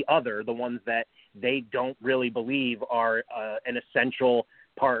 It's the ones that they don't really believe are an essential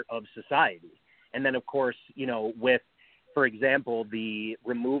part of society. And then, of course, with, for example, the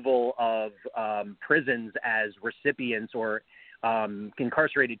removal of prisons as recipients or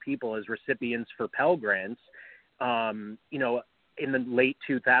incarcerated people as recipients for Pell Grants, in the late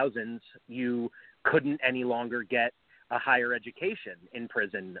 2000s, you couldn't any longer get a higher education in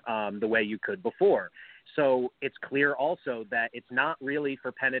prison the way you could before. So it's clear also that it's not really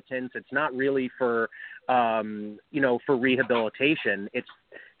for penitence. It's not really for, for rehabilitation. It's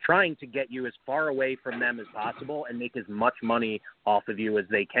trying to get you as far away from them as possible and make as much money off of you as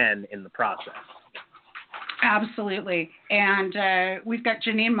they can in the process. Absolutely. And we've got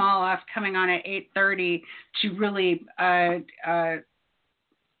Janine Maloff coming on at 8:30 to really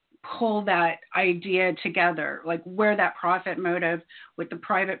pull that idea together, like where that profit motive with the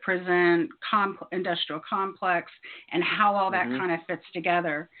private prison industrial complex and how all that kind of fits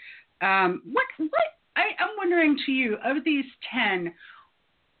together. I'm wondering to you, of these 10,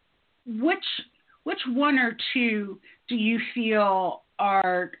 which one or two do you feel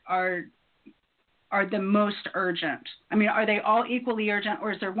are the most urgent? I mean, are they all equally urgent,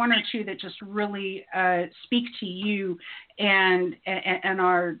 or is there one or two that just really speak to you and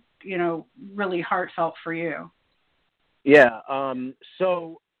are, really heartfelt for you? Yeah.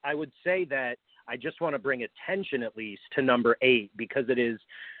 So I would say that I just want to bring attention at least to number 8, because it is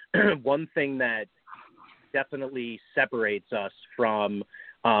one thing that definitely separates us from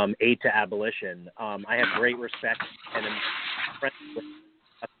 8 to abolition. I have great respect and am friends with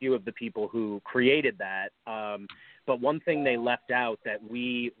a few of the people who created that. But one thing they left out that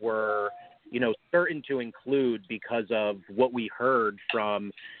we were, certain to include because of what we heard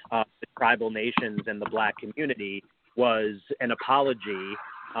from the tribal nations and the Black community was an apology,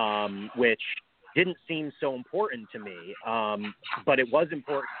 which didn't seem so important to me, but it was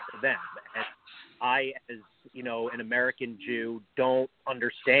important to them. And I, as an American Jew, don't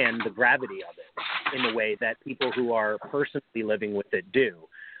understand the gravity of it in the way that people who are personally living with it do.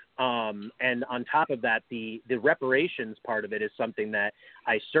 And on top of that, the reparations part of it is something that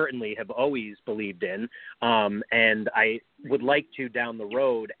I certainly have always believed in. And I would like to, down the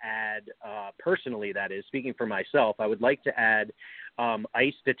road, add, personally, that is, speaking for myself, I would like to add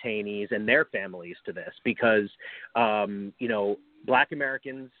ICE detainees and their families to this because, Black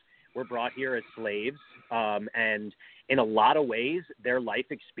Americans were brought here as slaves, and in a lot of ways, their life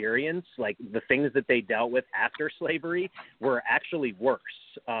experience, like the things that they dealt with after slavery, were actually worse.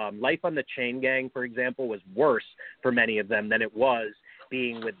 Life on the chain gang, for example, was worse for many of them than it was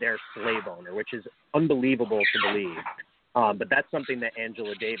being with their slave owner, which is unbelievable to believe. But that's something that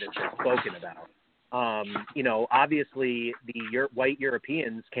Angela Davis has spoken about. Obviously the white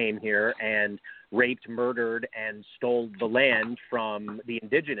Europeans came here and raped, murdered, and stole the land from the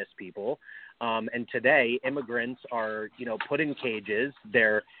indigenous people. And today immigrants are, put in cages.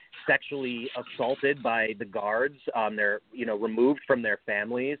 They're sexually assaulted by the guards. They're, removed from their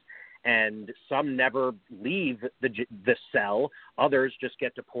families. And some never leave the cell. Others just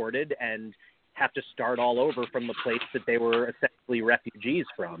get deported and have to start all over from the place that they were essentially refugees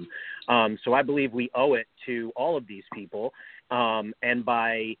from. So I believe we owe it to all of these people. And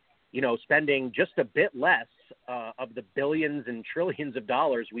by, spending just a bit less of the billions and trillions of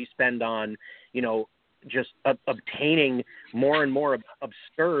dollars we spend on, just obtaining more and more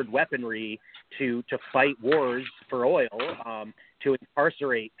absurd weaponry to fight wars for oil, to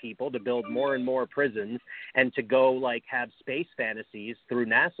incarcerate people, to build more and more prisons, and to go have space fantasies through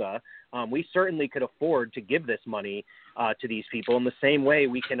NASA, we certainly could afford to give this money to these people in the same way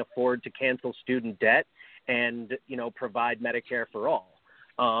we can afford to cancel student debt and, provide Medicare for all.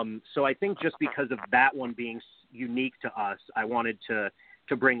 So I think just because of that one being unique to us, I wanted to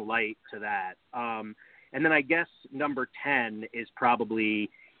bring light to that. And then I guess number 10 is probably,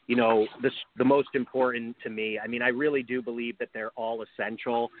 the most important to me. I mean, I really do believe that they're all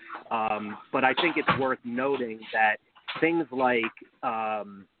essential. But I think it's worth noting that things like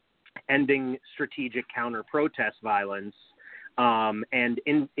ending strategic counter-protest violence and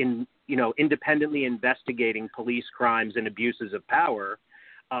independently investigating police crimes and abuses of power,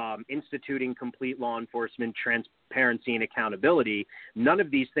 instituting complete law enforcement transparency and accountability, none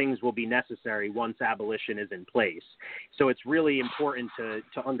of these things will be necessary once abolition is in place. So it's really important to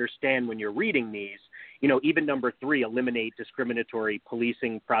understand when you're reading these, even number 3, eliminate discriminatory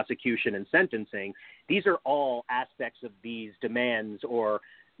policing, prosecution, and sentencing. These are all aspects of these demands, or,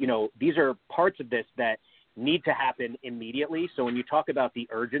 these are parts of this that need to happen immediately. So when you talk about the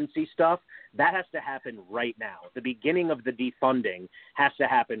urgency stuff, that has to happen right now. The beginning of the defunding has to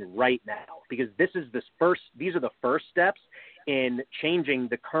happen right now, because these are the first steps in changing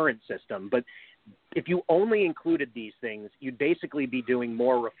the current system. But if you only included these things, you'd basically be doing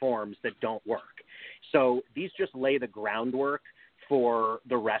more reforms that don't work. So these just lay the groundwork for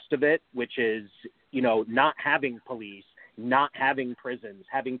the rest of it, which is, not having police, not having prisons,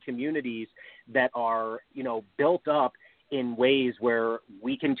 having communities that are, built up in ways where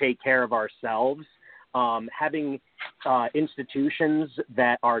we can take care of ourselves, having institutions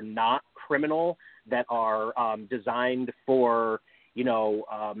that are not criminal, that are designed for,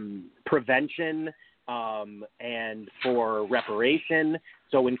 prevention and for reparation.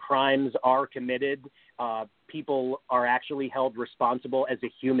 So when crimes are committed, people are actually held responsible as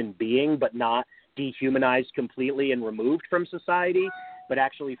a human being, but not dehumanized completely and removed from society, but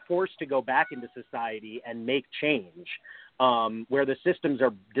actually forced to go back into society and make change, where the systems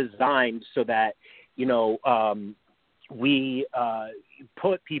are designed so that, we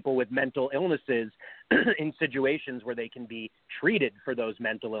put people with mental illnesses in situations where they can be treated for those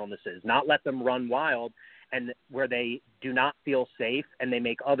mental illnesses, not let them run wild, and where they do not feel safe and they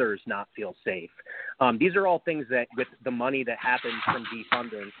make others not feel safe. These are all things that, with the money that happens from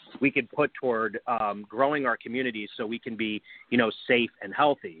defunding, we could put toward growing our communities so we can be, safe and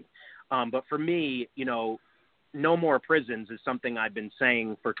healthy. But for me, no more prisons is something I've been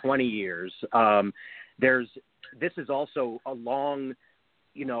saying for 20 years. This is also a long,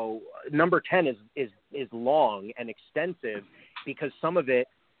 number 10 is long and extensive because some of it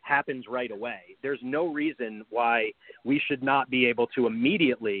happens right away. There's no reason why we should not be able to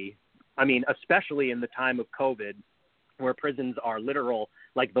immediately, especially in the time of COVID, where prisons are the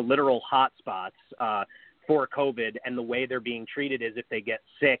literal hotspots for COVID, and the way they're being treated is if they get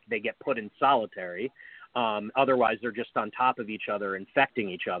sick, they get put in solitary. Otherwise, they're just on top of each other, infecting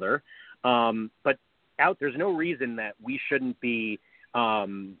each other. But there's no reason that we shouldn't be,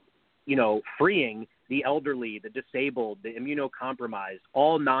 freeing the elderly, the disabled, the immunocompromised,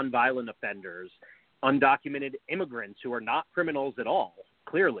 all nonviolent offenders, undocumented immigrants who are not criminals at all.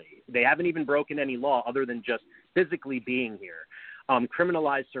 Clearly, they haven't even broken any law other than just physically being here.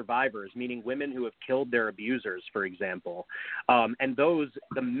 criminalize survivors, meaning women who have killed their abusers, for example. And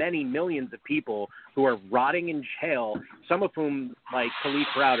the many millions of people who are rotting in jail, some of whom, like Khalif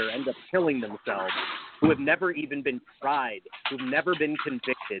Browder, end up killing themselves, who have never even been tried, who've never been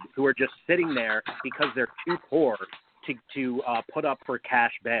convicted, who are just sitting there because they're too poor to put up for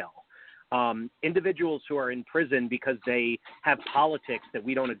cash bail. Individuals who are in prison because they have politics that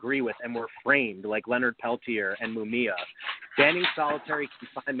we don't agree with and were framed, like Leonard Peltier and Mumia. Banning solitary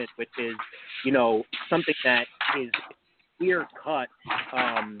confinement, which is, something that is clear-cut,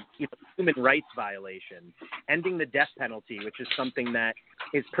 human rights violation. Ending the death penalty, which is something that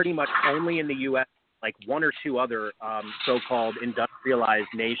is pretty much only in the U.S., like one or two other so-called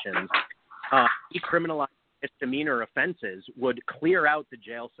industrialized nations. Decriminalizing misdemeanor offenses would clear out the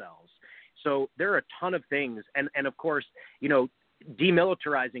jail cells. So there are a ton of things. And of course,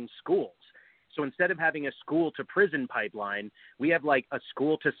 demilitarizing schools. So instead of having a school to prison pipeline, we have like a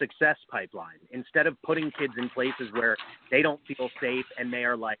school to success pipeline. Instead of putting kids in places where they don't feel safe and they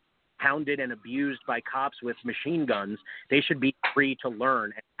are like hounded and abused by cops with machine guns, they should be free to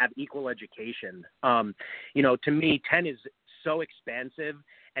learn and have equal education. To me, 10 is so expansive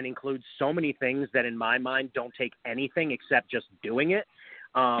and includes so many things that in my mind don't take anything except just doing it.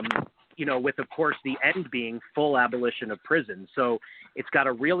 With, of course, the end being full abolition of prison. So it's got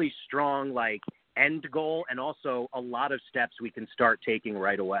a really strong, end goal and also a lot of steps we can start taking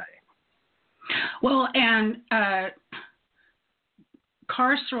right away. Well, and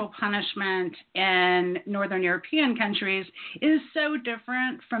carceral punishment in Northern European countries is so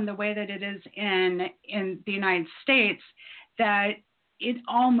different from the way that it is in the United States that it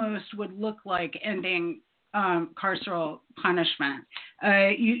almost would look like ending carceral punishment.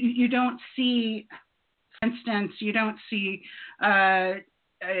 You don't see, for instance,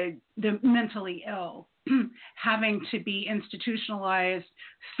 the mentally ill having to be institutionalized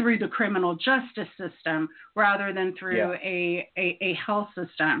through the criminal justice system rather than through a health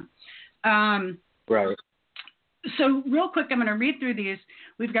system. Right. So real quick, I'm going to read through these.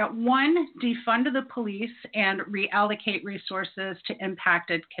 We've got 1, defund the police and reallocate resources to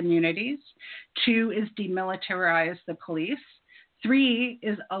impacted communities. 2 is demilitarize the police. 3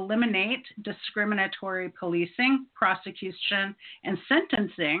 is eliminate discriminatory policing, prosecution, and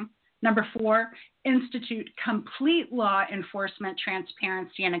sentencing. Number 4, institute complete law enforcement,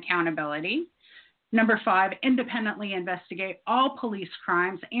 transparency, and accountability. Number 5, independently investigate all police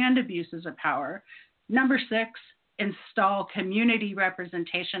crimes and abuses of power. Number 6, install community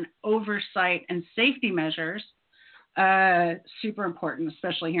representation, oversight, and safety measures. Super important,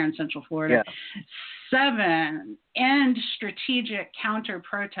 especially here in Central Florida. Yeah. 7, end strategic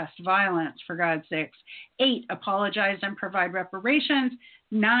counter-protest violence, for God's sakes. 8, apologize and provide reparations.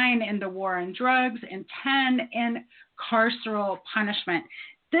 9, end the war on drugs. And 10, end carceral punishment.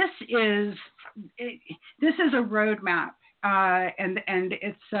 This is a roadmap, and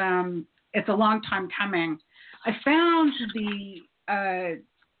it's a long time coming. I found the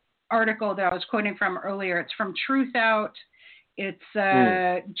article that I was quoting from earlier. It's from Truth Out. It's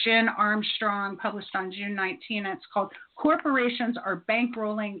Jen Armstrong, published on June 19. It's called "Corporations Are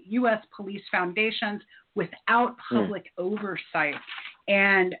Bankrolling U.S. Police Foundations Without Public Oversight."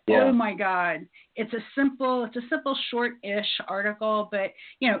 And oh my God, it's a simple, short-ish article, but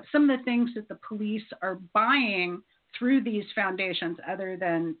some of the things that the police are buying through these foundations, other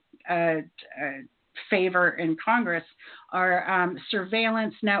than favor in Congress, are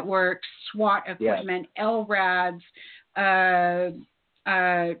surveillance networks, SWAT equipment, LRADs,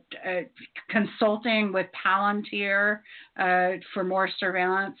 consulting with Palantir for more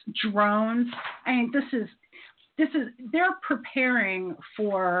surveillance, drones. I mean, this is they're preparing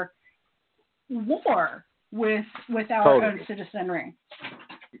for war with our own citizenry.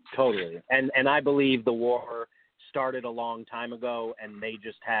 Totally, and I believe the war started a long time ago, and they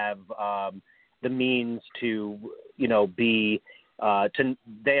just have the means to, they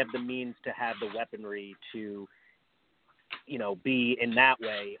have the means to have the weaponry to, be in that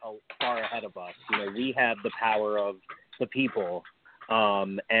way far ahead of us. We have the power of the people,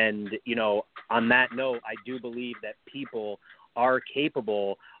 and on that note, I do believe that people are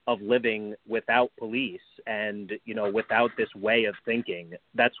capable of living without police and without this way of thinking.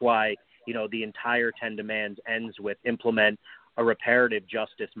 That's why the entire 10 demands ends with implement a reparative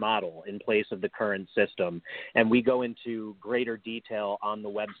justice model in place of the current system. And we go into greater detail on the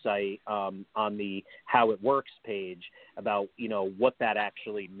website, on the How It Works page about, what that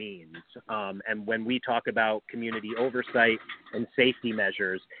actually means. And when we talk about community oversight and safety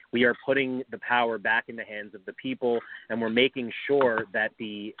measures, we are putting the power back in the hands of the people, and we're making sure that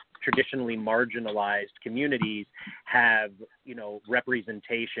the traditionally marginalized communities have,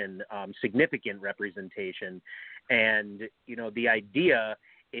 representation, significant representation. And, the idea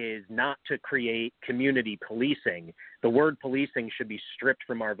is not to create community policing. The word policing should be stripped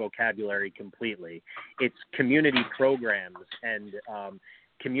from our vocabulary completely. It's community programs and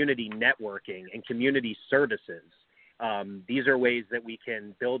community networking and community services. These are ways that we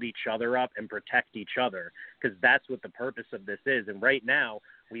can build each other up and protect each other, because that's what the purpose of this is. And right now,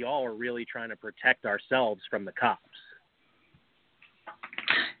 we all are really trying to protect ourselves from the cops.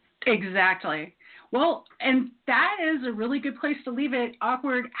 Exactly. Well, and that is a really good place to leave it.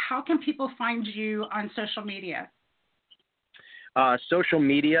 Awkword, how can people find you on social media? Social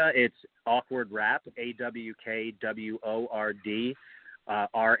media, it's Awkword Rap, AWKWORD,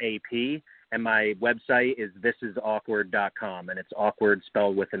 RAP. And my website is thisisawkword.com, and it's awkward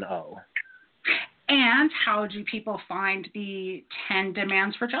spelled with an O. And how do people find the 10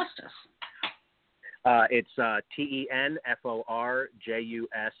 Demands for Justice? It's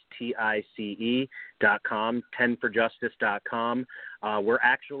TENFORJUSTICE.com, 10forjustice.com. We're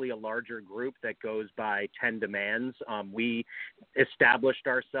actually a larger group that goes by 10 Demands. We established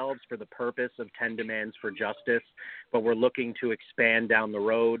ourselves for the purpose of 10 Demands for Justice, but we're looking to expand down the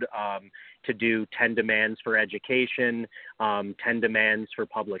road to do 10 Demands for Education, 10 Demands for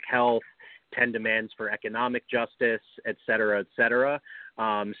Public Health, 10 Demands for Economic Justice, et cetera, et cetera.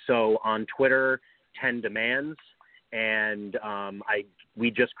 So on Twitter, 10 Demands, and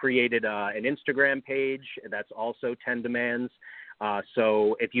we just created an Instagram page that's also 10 Demands.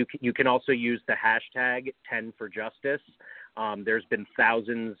 So if you can also use the hashtag 10forjustice. There's been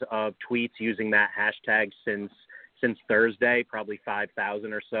thousands of tweets using that hashtag since Thursday, probably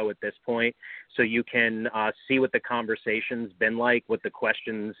 5,000 or so at this point. So you can see what the conversation's been like, what the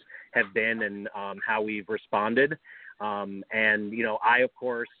questions have been, and how we've responded. And, I, of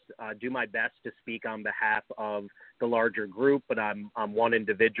course, do my best to speak on behalf of the larger group, but I'm one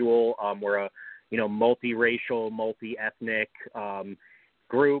individual. We're a, multiracial, multi-ethnic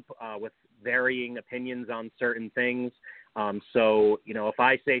group with varying opinions on certain things. So, if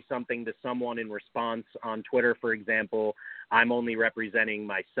I say something to someone in response on Twitter, for example, I'm only representing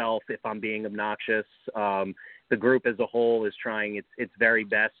myself if I'm being obnoxious. The group as a whole is trying its very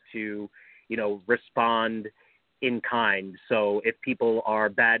best to, respond in kind. So if people are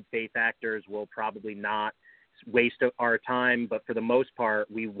bad faith actors, we'll probably not waste our time, but for the most part,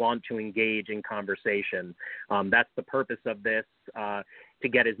 we want to engage in conversation. That's the purpose of this, to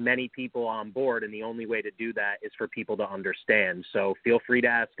get as many people on board, and the only way to do that is for people to understand. So feel free to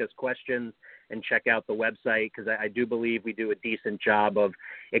ask us questions and check out the website, because I do believe we do a decent job of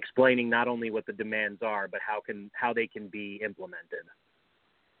explaining not only what the demands are, but how they can be implemented.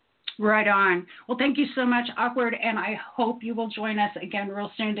 Right on. Well, thank you so much, Awkword, and I hope you will join us again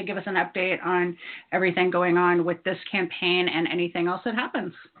real soon to give us an update on everything going on with this campaign and anything else that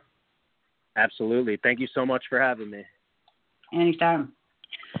happens. Absolutely. Thank you so much for having me. Anytime.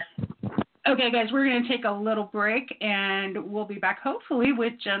 Okay, guys, we're going to take a little break, and we'll be back hopefully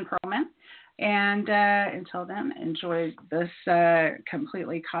with Jen Perelman. And until then, enjoy this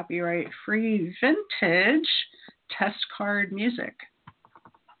completely copyright-free vintage test card music.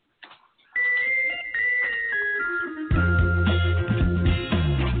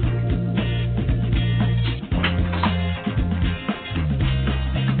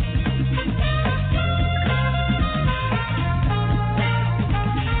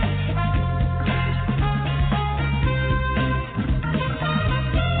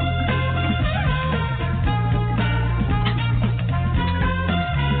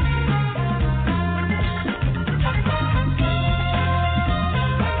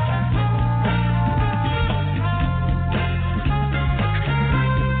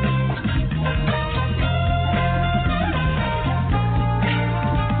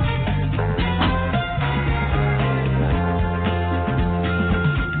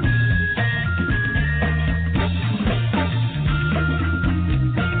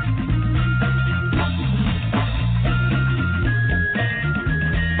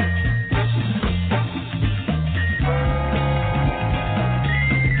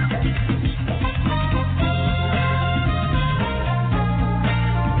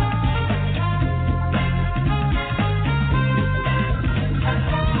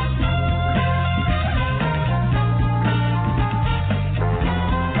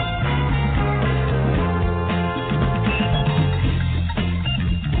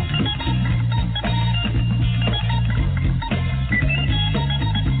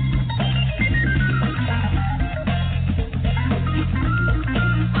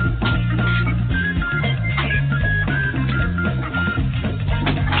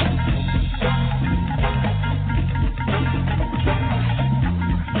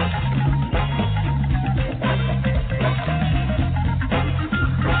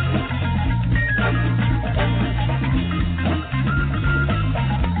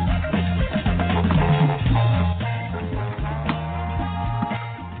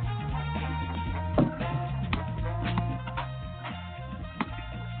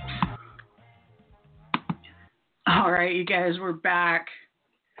 All right, you guys, we're back.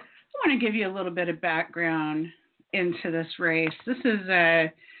 I want to give you a little bit of background into this race. This is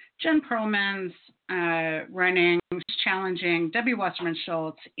Jen Perelman's challenging Debbie Wasserman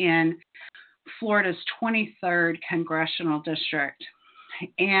Schultz in Florida's 23rd Congressional District.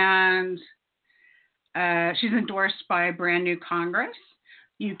 And she's endorsed by Brand New Congress.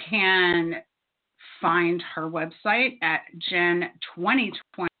 You can find her website at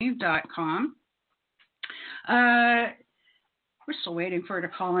jen2020.com. We're still waiting for her to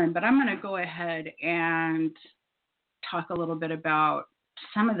call in, but I'm going to go ahead and talk a little bit about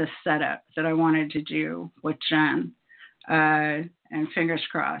some of the setup that I wanted to do with Jen. And fingers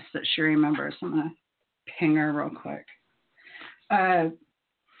crossed that she remembers. I'm going to ping her real quick. A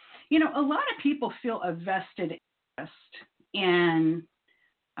lot of people feel a vested interest in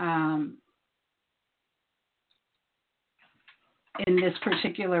this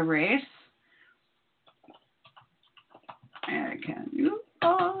particular race. Can you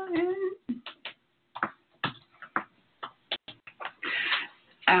call in?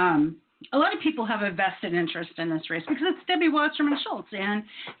 A lot of people have a vested interest in this race because it's Debbie Wasserman Schultz. And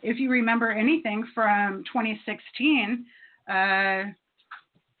if you remember anything from 2016,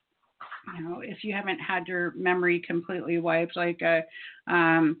 if you haven't had your memory completely wiped, like I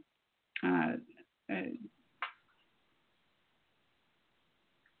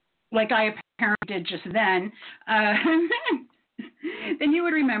apparently did just then, then you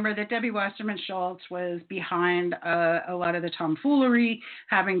would remember that Debbie Wasserman Schultz was behind a lot of the tomfoolery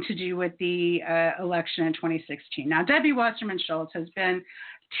having to do with the election in 2016. Now, Debbie Wasserman Schultz has been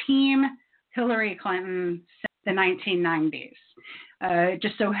Team Hillary Clinton since the 1990s. It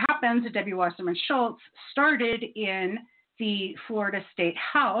just so happens that Debbie Wasserman Schultz started in the Florida State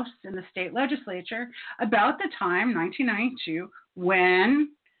House in the state legislature about the time, 1992, when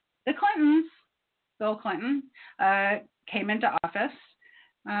the Clintons, Bill Clinton, came into office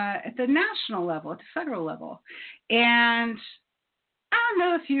at the national level, at the federal level. And I don't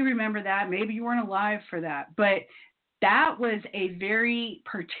know if you remember that. Maybe you weren't alive for that. But that was a very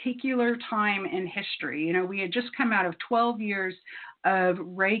particular time in history. We had just come out of 12 years of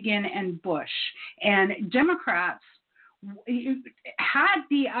Reagan and Bush. And Democrats had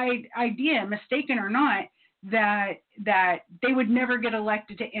the idea, mistaken or not, that they would never get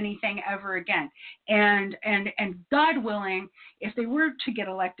elected to anything ever again. And God willing, if they were to get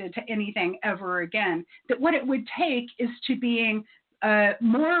elected to anything ever again, that what it would take is to being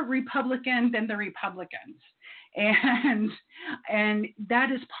more Republican than the Republicans. And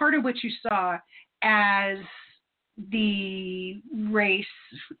that is part of what you saw as the race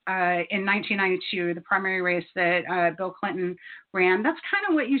in 1992, the primary race that Bill Clinton ran. That's kind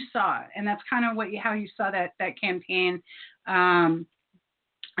of what you saw, and that's kind of how you saw that campaign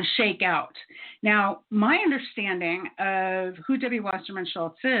shake out. Now, my understanding of who Debbie Wasserman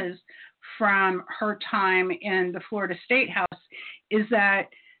Schultz is from her time in the Florida State House is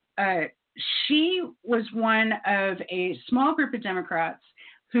that she was one of a small group of Democrats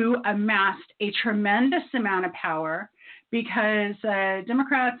who amassed a tremendous amount of power because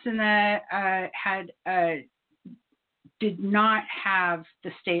Democrats in the did not have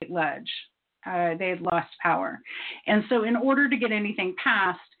the state ledge. They had lost power. And so in order to get anything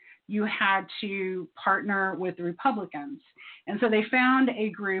passed, you had to partner with the Republicans. And so they found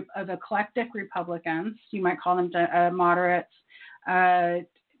a group of eclectic Republicans, you might call them moderates,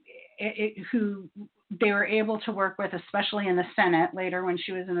 who they were able to work with, especially in the Senate later when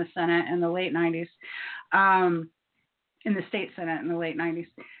she was in the Senate in the late 90s, in the state Senate in the late 90s.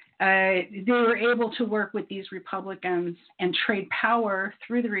 They were able to work with these Republicans and trade power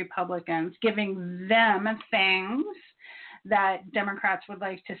through the Republicans, giving them things that Democrats would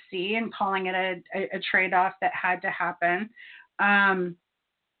like to see and calling it a trade-off that had to happen. And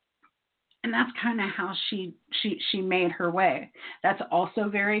that's kind of how she made her way. That's also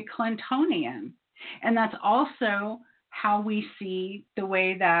very Clintonian. And that's also how we see the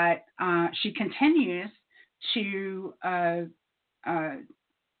way that she continues to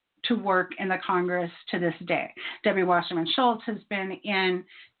work in the Congress to this day. Debbie Wasserman Schultz has been in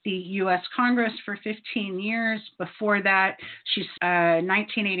the U.S. Congress for 15 years. Before that, she's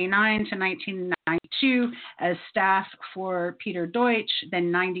 1989 to 1992 as staff for Peter Deutsch.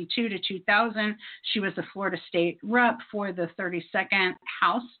 Then 92 to 2000, she was the Florida State Rep for the 32nd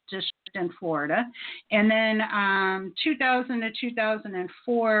House District in Florida. And then 2000 to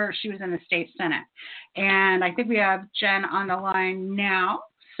 2004, she was in the State Senate. And I think we have Jen on the line now.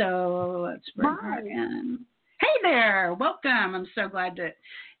 So let's bring her in. Hey there, welcome. I'm so glad to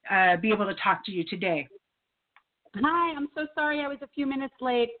be able to talk to you today. Hi, I'm so sorry I was a few minutes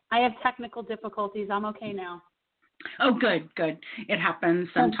late. I have technical difficulties. I'm okay now. Oh, good. It happens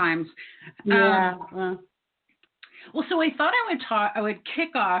sometimes. Yeah. Well, so I thought I would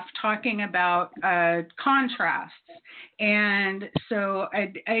kick off talking about contrasts, and so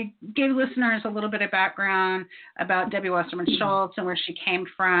I gave listeners a little bit of background about Debbie Wasserman Schultz and where she came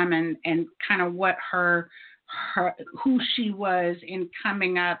from, and kind of what her who she was in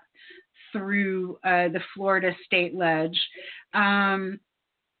coming up through the Florida State Ledge. And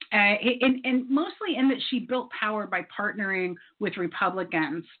mostly in that she built power by partnering with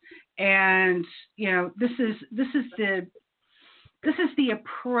Republicans, and this is the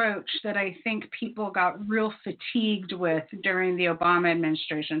approach that I think people got real fatigued with during the Obama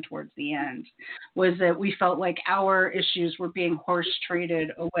administration towards the end, was that we felt like our issues were being horse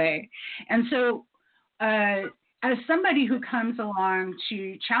traded away, and so. As somebody who comes along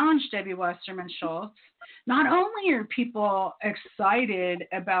to challenge Debbie Wasserman Schultz, not only are people excited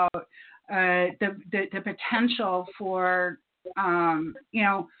about the potential for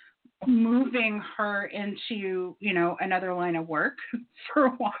moving her into another line of work for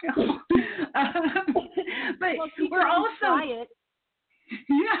a while, but we're also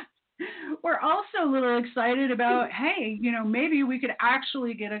we're also a little excited about, hey, maybe we could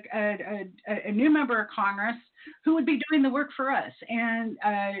actually get a new member of Congress who would be doing the work for us. And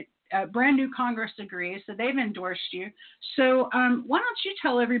a brand new Congress agrees, so they've endorsed you. So why don't you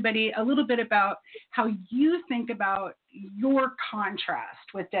tell everybody a little bit about how you think about your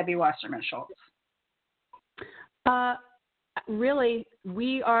contrast with Debbie Wasserman Schultz? Really,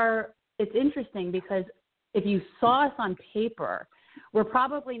 it's interesting because if you saw us on paper, we're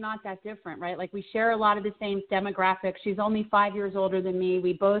probably not that different, right? Like, we share a lot of the same demographics. She's only 5 years older than me.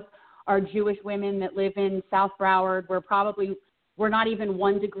 We both are Jewish women that live in South Broward. We're not even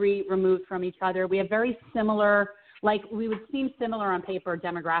 1 degree removed from each other. We have very similar, like, we would seem similar on paper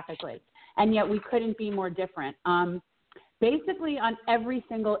demographically, and yet we couldn't be more different. Basically, on every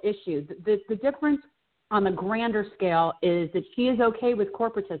single issue, the difference on the grander scale is that she is okay with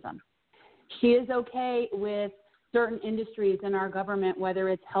corporatism. She is okay with certain industries in our government, whether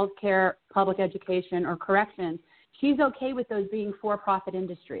it's healthcare, public education, or corrections. She's okay with those being for-profit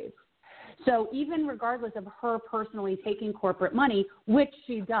industries. So even regardless of her personally taking corporate money, which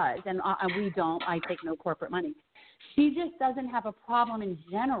she does, and we don't, I take no corporate money, she just doesn't have a problem in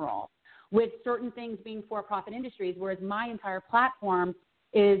general with certain things being for-profit industries, whereas my entire platform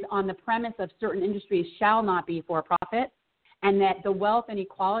is on the premise of certain industries shall not be for-profit, and that the wealth and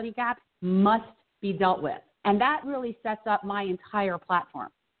equality gaps must be dealt with. And that really sets up my entire platform.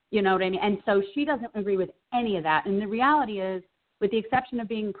 You know what I mean? And so she doesn't agree with any of that. And the reality is, with the exception of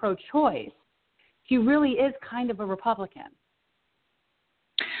being pro-choice, she really is kind of a Republican.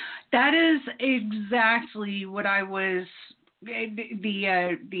 That is exactly what I was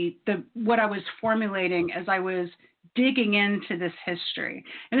what I was formulating as I was digging into this history,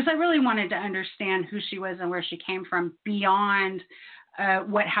 because I really wanted to understand who she was and where she came from beyond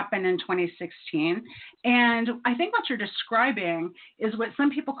what happened in 2016. And I think what you're describing is what some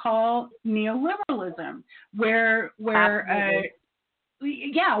people call neoliberalism, where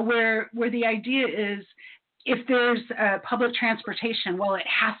the idea is, if there's public transportation, well, it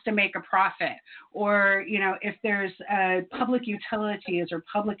has to make a profit. Or, if there's public utilities or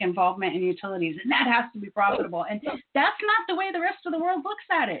public involvement in utilities, and that has to be profitable. And that's not the way the rest of the world looks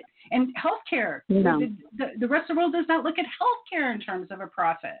at it. And healthcare, no. The rest of the world does not look at healthcare in terms of a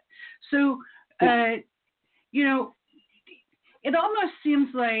profit. So, it almost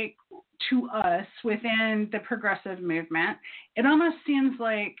seems like, to us within the progressive movement, it almost seems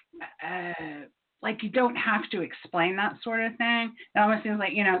like you don't have to explain that sort of thing. It almost seems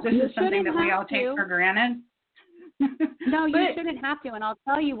like, this is something that we all take for granted. No, you shouldn't have to. And I'll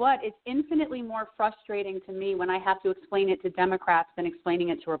tell you what, it's infinitely more frustrating to me when I have to explain it to Democrats than explaining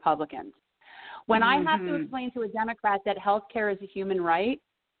it to Republicans. When I have to explain to a Democrat that health care is a human right,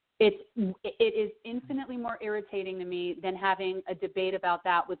 it is infinitely more irritating to me than having a debate about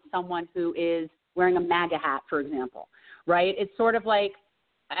that with someone who is wearing a MAGA hat, for example, right? It's sort of like,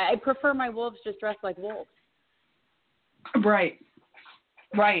 I prefer my wolves just dressed like wolves. Right.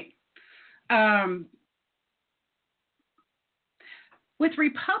 With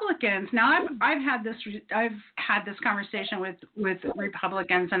Republicans, now I've had this conversation with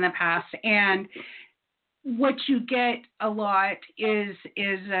Republicans in the past, and what you get a lot is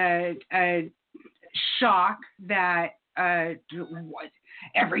a shock that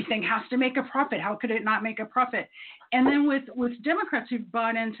everything has to make a profit. How could it not make a profit? And then with Democrats who've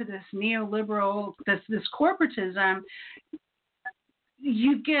bought into this neoliberal, this corporatism,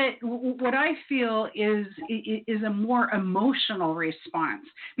 you get what I feel is a more emotional response,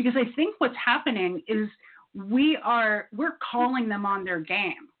 because I think what's happening is we're calling them on their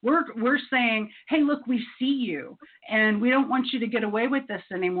game. We're saying, hey, look, we see you, and we don't want you to get away with this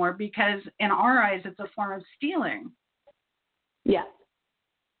anymore, because in our eyes, it's a form of stealing. Yes.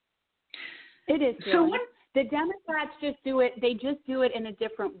 It is stealing. So the Democrats just do it. They just do it in a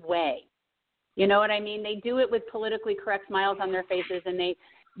different way. You know what I mean? They do it with politically correct smiles on their faces, and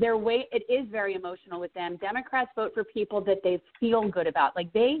their way, it is very emotional with them. Democrats vote for people that they feel good about.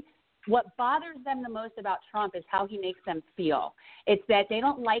 What bothers them the most about Trump is how he makes them feel. It's that they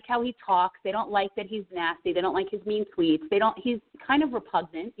don't like how he talks. They don't like that he's nasty. They don't like his mean tweets. He's kind of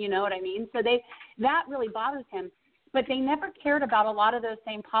repugnant, you know what I mean? So that really bothers him. But they never cared about a lot of those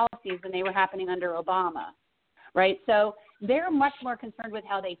same policies when they were happening under Obama, right? So they're much more concerned with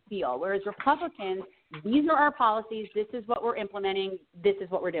how they feel. Whereas Republicans, these are our policies. This is what we're implementing. This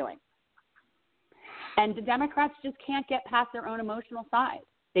is what we're doing. And the Democrats just can't get past their own emotional side.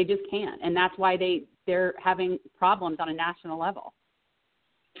 They just can't, and that's why they're having problems on a national level.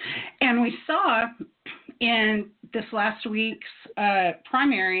 And we saw in this last week's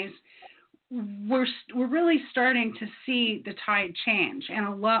primaries, we're really starting to see the tide change, and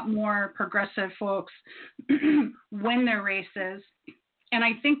a lot more progressive folks win their races. And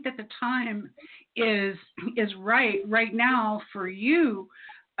I think that the time is right now for you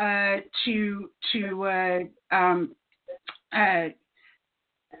to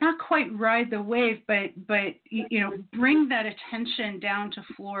not quite ride the wave, but bring that attention down to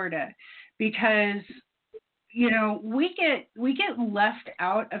Florida, because we get left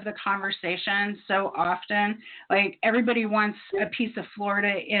out of the conversation so often. Like, everybody wants a piece of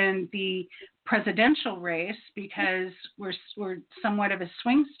Florida in the presidential race because we're somewhat of a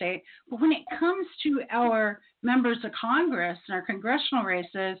swing state. But when it comes to our members of Congress and our congressional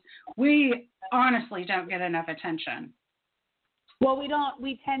races, we honestly don't get enough attention. Well, we don't.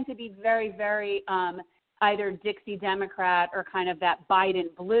 We tend to be very, very either Dixie Democrat or kind of that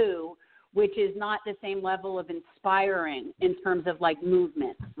Biden blue, which is not the same level of inspiring in terms of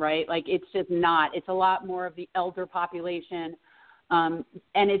movement, right? It's just not. It's a lot more of the elder population, and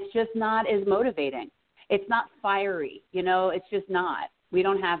it's just not as motivating. It's not fiery, it's just not. We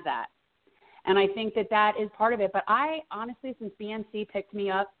don't have that. And I think that is part of it. But I honestly, since BNC picked me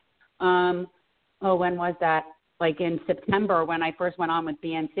up, when was that? In September, when I first went on with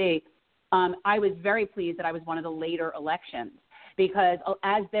BNC, I was very pleased that I was one of the later elections, because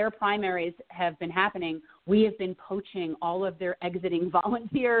as their primaries have been happening, we have been poaching all of their exiting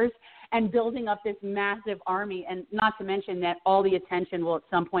volunteers and building up this massive army, and not to mention that all the attention will at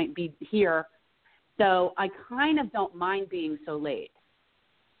some point be here. So I kind of don't mind being so late.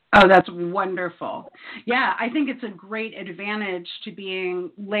 Oh, that's wonderful. Yeah, I think it's a great advantage to being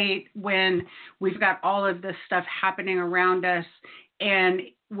late when we've got all of this stuff happening around us, and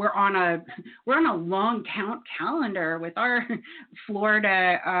we're on a long count calendar with our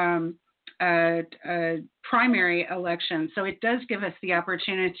Florida primary election. So it does give us the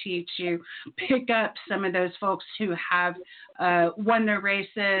opportunity to pick up some of those folks who have won their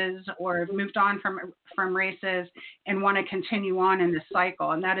races or moved on from races and want to continue on in the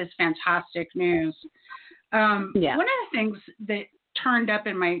cycle. And that is fantastic news. One of the things that turned up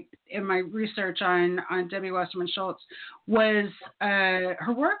in my research on Debbie Wasserman Schultz was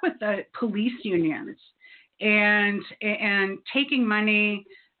her work with the police unions and taking money,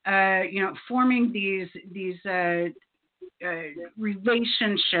 forming these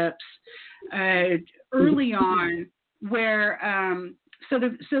relationships early on, where so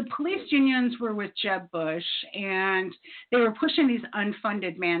police unions were with Jeb Bush, and they were pushing these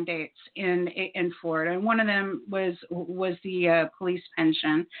unfunded mandates in Florida. And one of them was the police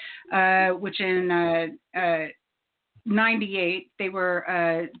pension, which in 98, they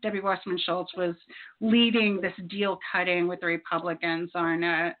were Debbie Wasserman Schultz was leading this deal cutting with the Republicans on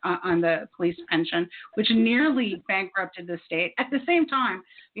the police pension, which nearly bankrupted the state. At the same time,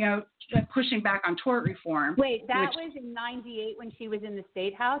 pushing back on tort reform. Wait, that was in 98 when she was in the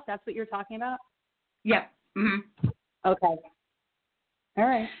State House? That's what you're talking about? Yep. Mm-hmm. Okay. All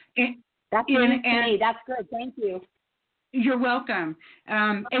right. That's news to me. That's good. Thank you. You're welcome.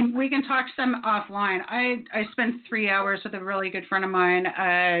 And we can talk some offline. I spent 3 hours with a really good friend of mine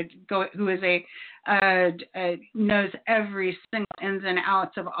who is knows every single ins and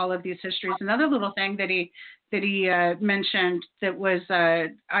outs of all of these histories. Another little thing that he mentioned that was I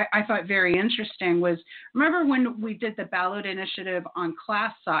thought very interesting was, remember when we did the ballot initiative on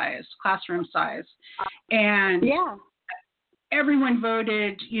classroom size, and everyone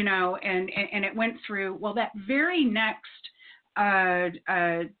voted, and it went through. Well, that very next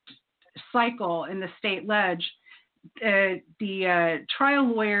cycle in the state ledge, the trial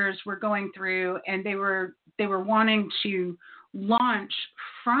lawyers were going through, and they were they were wanting to launch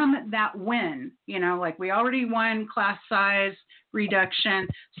from that win. Like we already won class size reduction,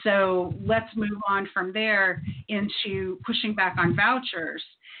 so let's move on from there into pushing back on vouchers.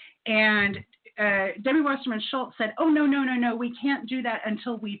 And Debbie Wasserman Schultz said, "Oh, no, we can't do that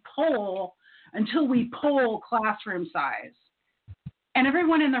until we poll classroom size." And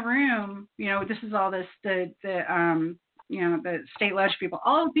everyone in the room, this is all this the state ledge people,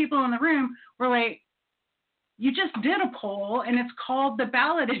 all the people in the room were like, "You just did a poll, and it's called the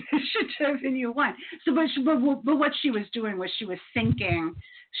ballot initiative, and you won." So, but what she was doing was she was thinking,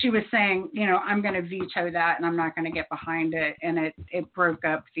 she was saying, I'm going to veto that, and I'm not going to get behind it, and it broke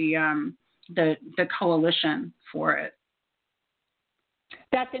up the coalition for it.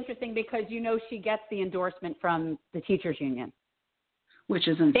 That's interesting because she gets the endorsement from the teachers union, which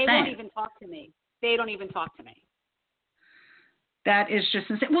is insane. They won't even talk to me. They don't even talk to me. That is just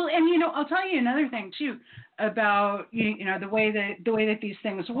insane. Well, and I'll tell you another thing too about the way that these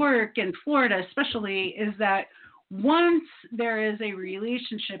things work in Florida, especially, is that once there is a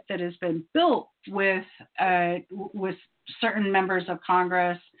relationship that has been built with certain members of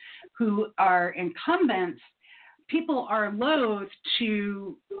Congress who are incumbents, people are loath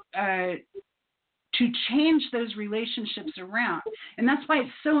to change those relationships around. And that's why it's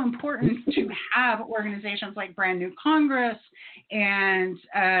so important to have organizations like Brand New Congress and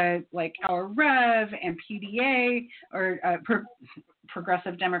like our Rev and PDA or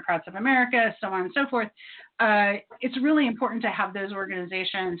Progressive Democrats of America, so on and so forth. It's really important to have those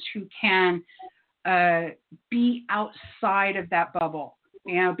organizations who can be outside of that bubble.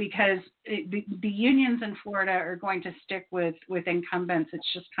 Because the unions in Florida are going to stick with incumbents.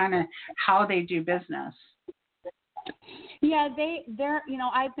 It's just kind of how they do business. Yeah, they're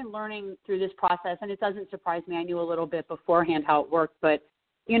I've been learning through this process, and it doesn't surprise me. I knew a little bit beforehand how it worked, but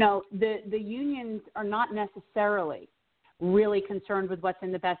the unions are not necessarily really concerned with what's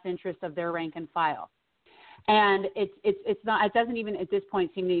in the best interest of their rank and file. And it's not, it doesn't even at this point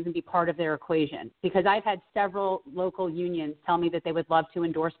seem to even be part of their equation, because I've had several local unions tell me that they would love to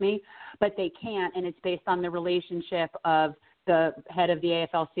endorse me, but they can't. And it's based on the relationship of the head of the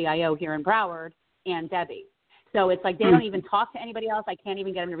AFL-CIO here in Broward and Debbie. So it's like they don't even talk to anybody else. I can't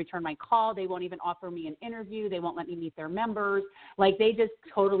even get them to return my call. They won't even offer me an interview. They won't let me meet their members. Like they just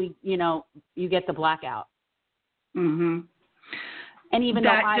totally, you get the blackout. Mm-hmm. And even though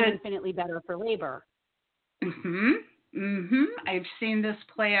I'm infinitely better for labor. I've seen this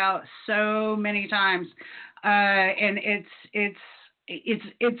play out so many times, and it's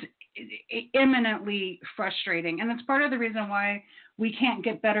eminently frustrating, and it's part of the reason why we can't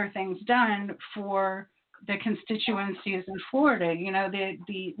get better things done for the constituencies in Florida.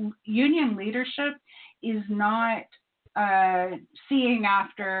 The union leadership is not seeing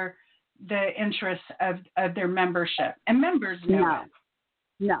after the interests of their membership, and members know it.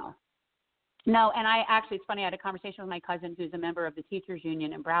 No, and it's funny, I had a conversation with my cousin who's a member of the teachers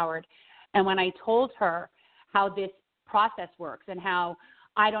union in Broward, and when I told her how this process works and how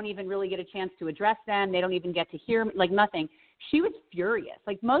I don't even really get a chance to address them, they don't even get to hear me, like nothing, she was furious.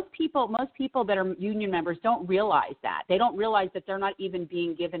 Like most people that are union members don't realize that. They don't realize that they're not even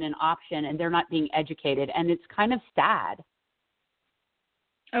being given an option and they're not being educated, and it's kind of sad.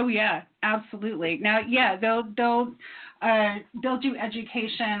 Oh yeah, absolutely. Now, yeah, they'll do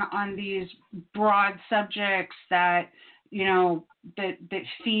education on these broad subjects that that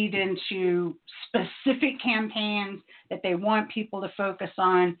feed into specific campaigns that they want people to focus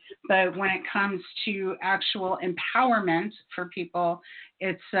on. But when it comes to actual empowerment for people,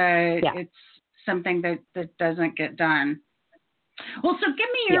 it's something that doesn't get done. Well, so give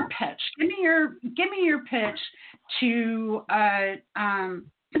me your pitch. Give me your pitch to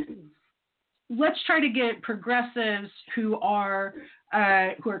let's try to get progressives who are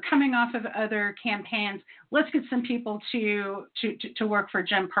coming off of other campaigns. Let's get some people to work for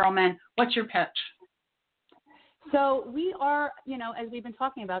Jen Perelman. What's your pitch? So we are, as we've been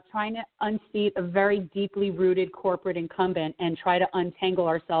talking about, trying to unseat a very deeply rooted corporate incumbent and try to untangle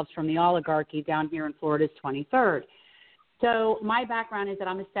ourselves from the oligarchy down here in Florida's 23rd. So my background is that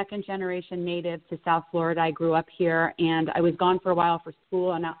I'm a second-generation native to South Florida. I grew up here, and I was gone for a while for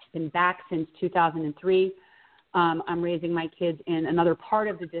school, and I've been back since 2003. I'm raising my kids in another part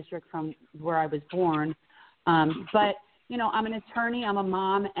of the district from where I was born. But, I'm an attorney, I'm a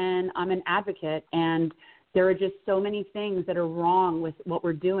mom, and I'm an advocate, and there are just so many things that are wrong with what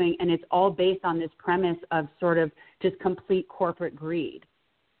we're doing, and it's all based on this premise of sort of just complete corporate greed.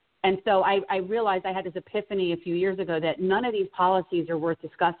 And so I realized I had this epiphany a few years ago that none of these policies are worth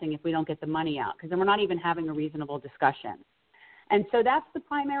discussing if we don't get the money out, because then we're not even having a reasonable discussion. And so that's the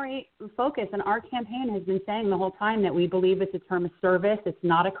primary focus. And our campaign has been saying the whole time that we believe it's a term of service. It's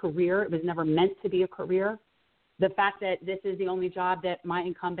not a career. It was never meant to be a career. The fact that this is the only job that my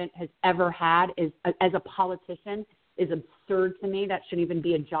incumbent has ever had is, as a politician, is absurd to me. That shouldn't even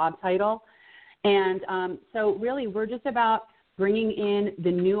be a job title. And so really we're just about bringing in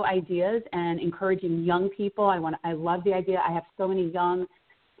the new ideas and encouraging young people. I love the idea. I have so many young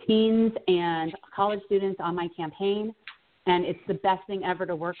teens and college students on my campaign, and it's the best thing ever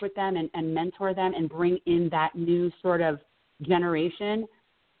to work with them and mentor them and bring in that new sort of generation.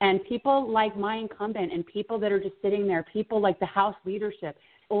 And people like my incumbent and people that are just sitting there, people like the House leadership,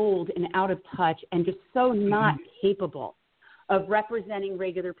 old and out of touch and just so not capable of representing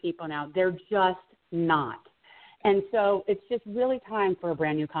regular people now. They're just not. And so it's just really time for a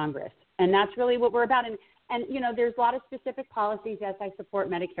brand new Congress. And that's really what we're about. And you know, there's a lot of specific policies. Yes, I support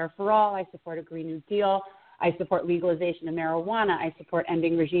Medicare for all. I support a Green New Deal. I support legalization of marijuana. I support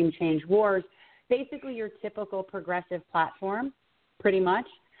ending regime change wars. Basically your typical progressive platform, pretty much.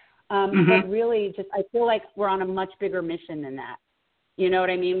 But really just, I feel like we're on a much bigger mission than that. You know what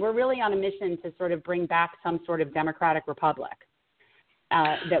I mean? We're really on a mission to sort of bring back some sort of democratic republic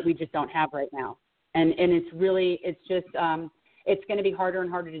that we just don't have right now. And it's really, it's just, it's going to be harder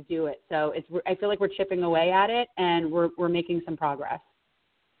and harder to do it. So I feel like we're chipping away at it, and we're making some progress.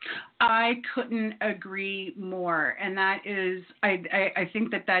 I couldn't agree more. And that is, I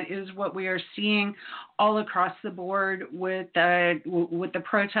think that is what we are seeing all across the board with the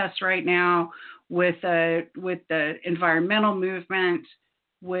protests right now, with the environmental movement,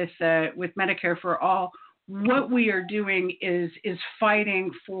 with Medicare for all. What we are doing is fighting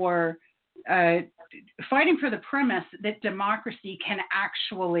for the premise that democracy can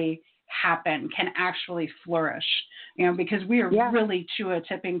actually happen, can actually flourish, you know, because we are really to a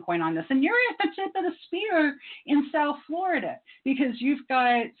tipping point on this. And you're at the tip of the spear in South Florida, because you've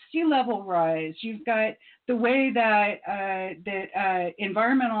got sea level rise, you've got the way that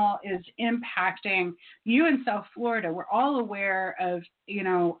environmental is impacting you in South Florida. We're all aware of, you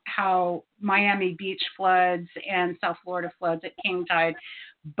know, how Miami Beach floods and South Florida floods at king tide.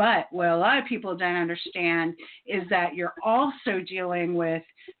 But what a lot of people don't understand is that you're also dealing with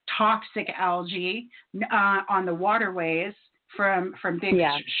toxic algae on the waterways from big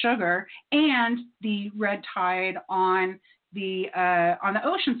sugar, and the red tide on the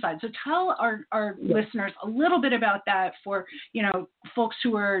ocean side. So tell our listeners a little bit about that for, you know, folks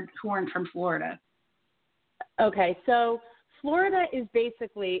who aren't from Florida. Okay, so Florida is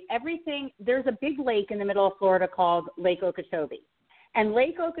basically everything. There's a big lake in the middle of Florida called Lake Okeechobee. And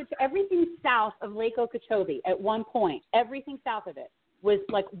everything south of Lake Okeechobee at one point, everything south of it was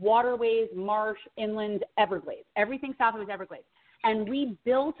like waterways, marsh, inland, Everglades. Everything south of it was Everglades. And we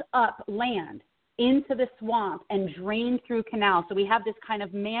built up land into the swamp and drained through canals. So we have this kind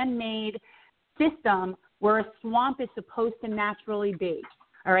of man-made system where a swamp is supposed to naturally be.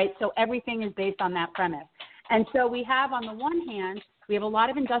 All right, so everything is based on that premise. And so we have, on the one hand, we have a lot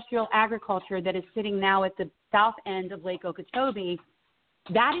of industrial agriculture that is sitting now at the south end of Lake Okeechobee.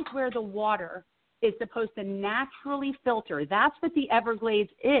 That is where the water is supposed to naturally filter. That's what the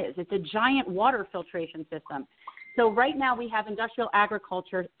Everglades is. It's a giant water filtration system. So right now we have industrial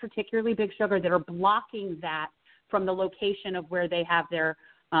agriculture, particularly Big Sugar, that are blocking that from the location of where they have their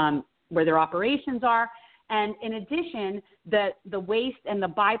operations are. And in addition, the waste and the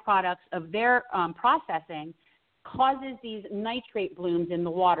byproducts of their processing causes these nitrate blooms in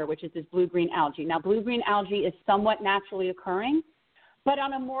the water, which is this blue-green algae. Now, blue-green algae is somewhat naturally occurring, but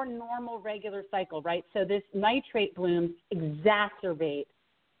on a more normal, regular cycle, right? So this nitrate blooms exacerbate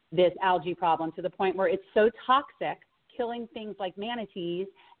this algae problem to the point where it's so toxic, killing things like manatees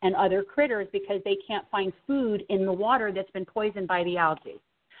and other critters because they can't find food in the water that's been poisoned by the algae.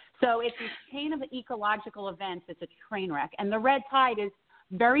 So it's this chain of ecological events. It's a train wreck. And the red tide is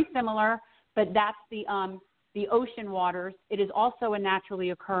very similar, but that's the ocean waters. It is also a naturally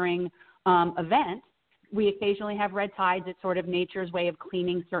occurring event. We occasionally have red tides. It's sort of nature's way of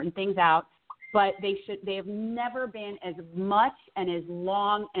cleaning certain things out, but they have never been as much and as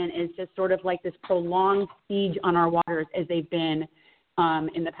long and as just sort of like this prolonged siege on our waters as they've been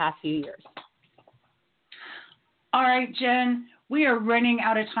in the past few years. All right, Jen, we are running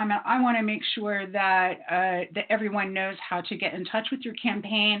out of time, and I want to make sure that that everyone knows how to get in touch with your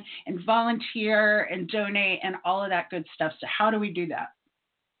campaign and volunteer and donate and all of that good stuff. So how do we do that?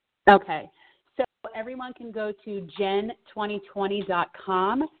 Okay. So everyone can go to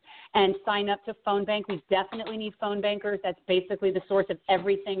jen2020.com and sign up to Phone Bank. We definitely need phone bankers. That's basically the source of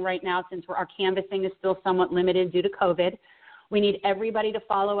everything right now, since our canvassing is still somewhat limited due to COVID. We need everybody to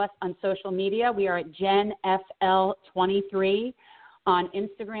follow us on social media. We are at JenFL23 on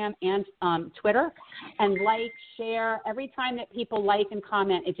Instagram and Twitter. And like, share. Every time that people like and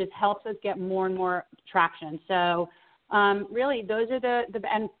comment, it just helps us get more and more traction. So really, those are the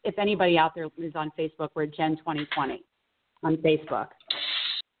and if anybody out there is on Facebook, we're Jen2020 on Facebook.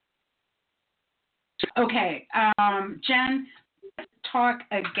 Okay, Jen, let's talk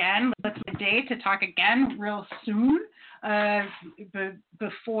again. Let's make a day to talk again real soon.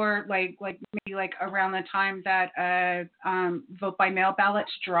 Before maybe around the time that vote by mail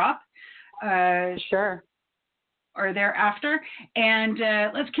ballots drop. Sure. Or thereafter. And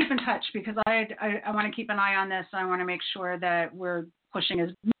let's keep in touch, because I want to keep an eye on this. I want to make sure that we're pushing as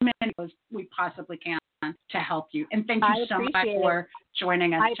many as we possibly can to help you. And thank you so much for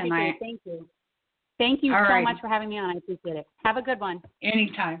joining us tonight. Thank you. Thank you so much for having me on. I appreciate it. Have a good one.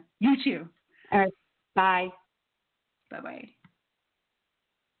 Anytime. You too. All right. Bye. Bye-bye.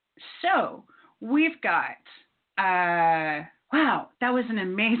 So we've got, wow, that was an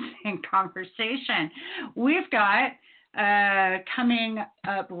amazing conversation. We've got coming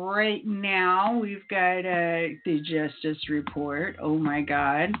up right now, we've got the Justice Report. Oh, my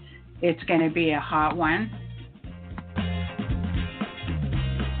God. It's going to be a hot one.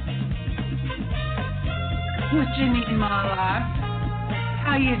 With Janine Moloff.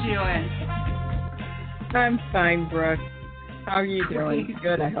 How you doing? I'm fine, Brooke. How are you doing?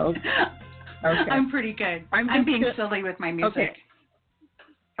 Good, I hope. Okay. I'm pretty good. I'm being silly with my music. Okay.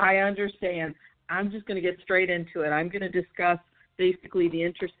 I understand. I'm just going to get straight into it. I'm going to discuss basically the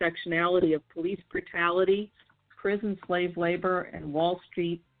intersectionality of police brutality, prison slave labor, and Wall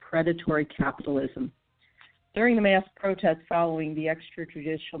Street predatory capitalism. During the mass protests following the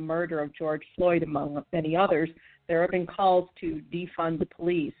extrajudicial murder of George Floyd, among many others, there have been calls to defund the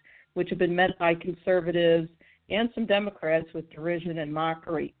police, which have been met by conservatives and some Democrats with derision and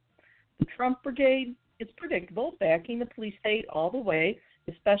mockery. The Trump Brigade is predictable, backing the police state all the way,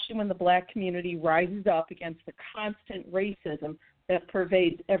 especially when the black community rises up against the constant racism that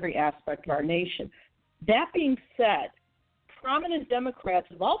pervades every aspect of our nation. That being said, prominent Democrats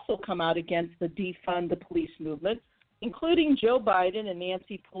have also come out against the defund the police movement, including Joe Biden and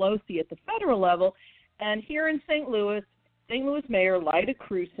Nancy Pelosi at the federal level, and here in St. Louis Mayor Lyda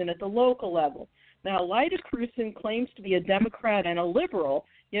Krewson at the local level. Now, Lyda Krewson claims to be a Democrat and a liberal,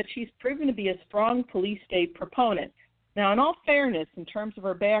 yet she's proven to be a strong police state proponent. Now, in all fairness, in terms of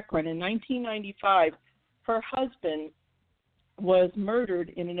her background, in 1995, her husband was murdered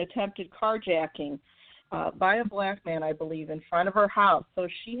in an attempted carjacking by a black man, I believe, in front of her house. So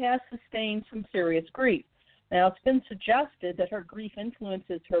she has sustained some serious grief. Now, it's been suggested that her grief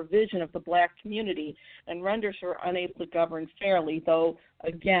influences her vision of the black community and renders her unable to govern fairly, though,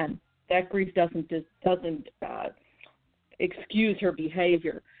 again, that grief doesn't excuse her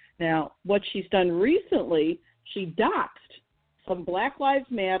behavior. Now, what she's done recently, she doxed some Black Lives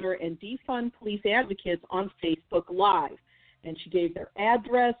Matter and defund police advocates on Facebook Live. And she gave their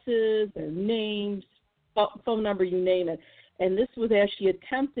addresses, their names, phone number, you name it. And this was as she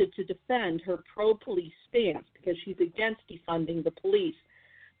attempted to defend her pro-police stance because she's against defunding the police.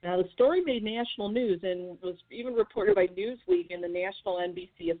 Now, the story made national news and was even reported by Newsweek and the national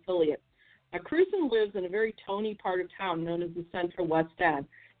NBC affiliate. Now, Krewson lives in a very Tony part of town known as the Central West End.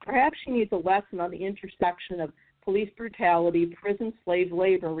 Perhaps she needs a lesson on the intersection of police brutality, prison slave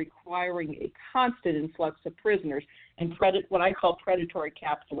labor requiring a constant influx of prisoners, and what I call predatory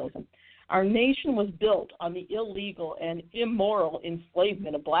capitalism. Our nation was built on the illegal and immoral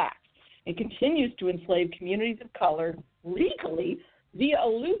enslavement of blacks. It continues to enslave communities of color legally via a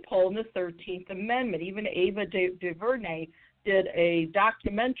loophole in the 13th Amendment. Even Ava DuVernay did a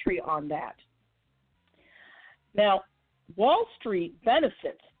documentary on that. Now, Wall Street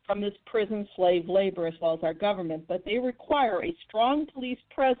benefits from this prison slave labor as well as our government, but they require a strong police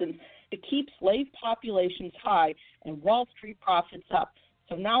presence to keep slave populations high and Wall Street profits up.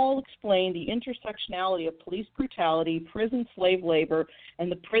 So now I'll explain the intersectionality of police brutality, prison slave labor, and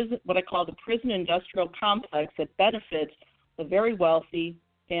the prison, what I call the prison industrial complex that benefits the very wealthy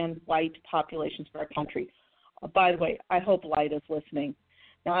and white populations of our country. By the way, I hope Lyda's listening.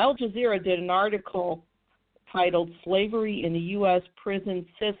 Now, Al Jazeera did an article titled Slavery in the U.S. Prison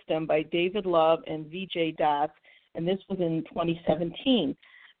System by David Love and Vijay Das, and this was in 2017.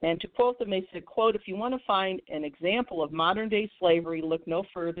 And to quote them, they said, quote, "If you want to find an example of modern-day slavery, look no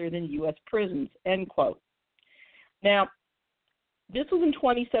further than U.S. prisons," end quote. Now, this was in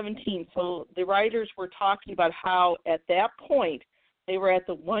 2017, so the writers were talking about how at that point they were at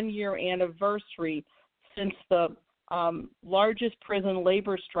the one-year anniversary since the largest prison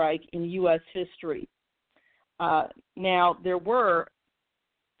labor strike in U.S. history. Now, there were,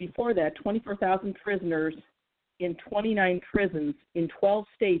 before that, 24,000 prisoners in 29 prisons in 12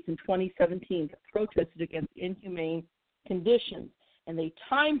 states in 2017 that protested against inhumane conditions. And they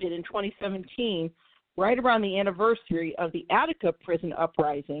timed it in 2017 right around the anniversary of the Attica prison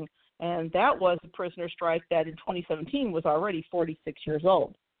uprising, and that was a prisoner strike that in 2017 was already 46 years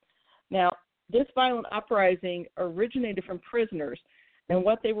old. Now, this violent uprising originated from prisoners, and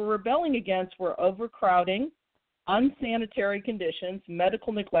what they were rebelling against were overcrowding, unsanitary conditions,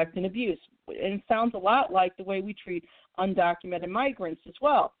 medical neglect, and abuse. And it sounds a lot like the way we treat undocumented migrants as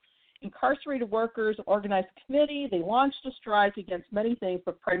well. Incarcerated workers organized a committee. They launched a strike against many things,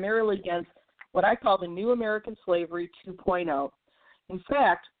 but primarily against what I call the New American Slavery 2.0. In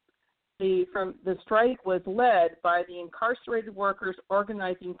fact, the strike was led by the Incarcerated Workers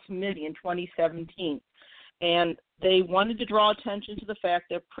Organizing Committee in 2017. And they wanted to draw attention to the fact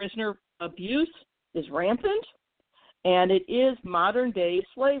that prisoner abuse is rampant, and it is modern-day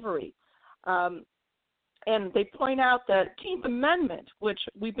slavery. And they point out that the 15th Amendment, which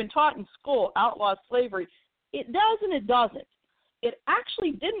we've been taught in school, outlaws slavery. It does and it doesn't. It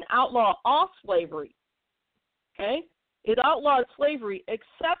actually didn't outlaw all slavery, okay? It outlawed slavery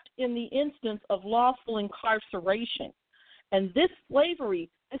except in the instance of lawful incarceration. And this slave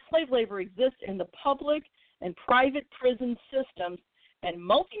labor exists in the public and private prison systems, and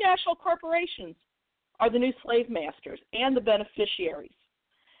multinational corporations are the new slave masters and the beneficiaries.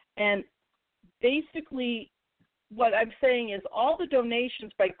 And basically, what I'm saying is all the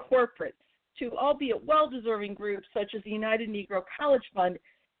donations by corporate to albeit well-deserving groups such as the United Negro College Fund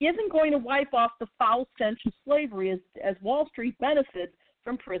isn't going to wipe off the foul stench of slavery as Wall Street benefits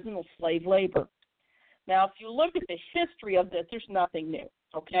from prison slave labor. Now, if you look at the history of this, there's nothing new,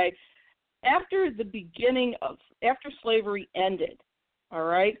 okay? After slavery ended, all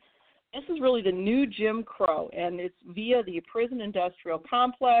right, this is really the new Jim Crow, and it's via the prison industrial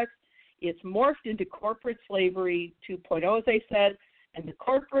complex. It's morphed into corporate slavery 2.0, as I said, and the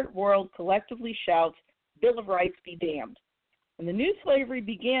corporate world collectively shouts, Bill of Rights be damned. And the new slavery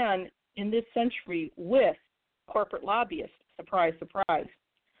began in this century with corporate lobbyists. Surprise, surprise.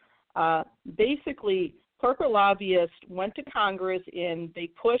 Basically, corporate lobbyists went to Congress and they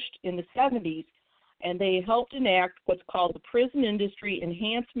pushed in the 70s, and they helped enact what's called the Prison Industry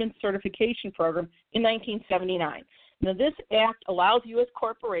Enhancement Certification Program in 1979. Now, this act allows U.S.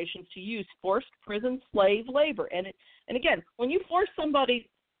 corporations to use forced prison slave labor. And again, when you force somebody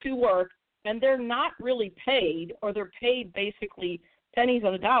to work and they're not really paid, or they're paid basically pennies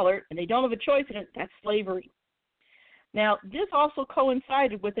on the dollar and they don't have a choice in it, that's slavery. Now, this also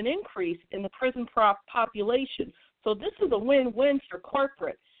coincided with an increase in the prison population. So this is a win-win for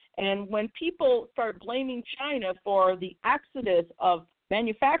corporate. And when people start blaming China for the exodus of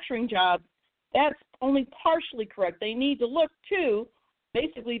manufacturing jobs, that's only partially correct. They need to look to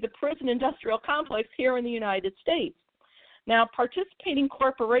basically the prison industrial complex here in the United States. Now, participating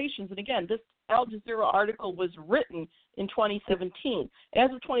corporations, and again, this Al Jazeera article was written in 2017.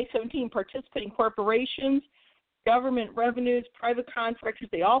 As of 2017, participating corporations, government revenues, private contractors,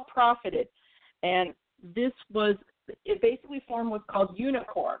 they all profited. And it basically formed what's called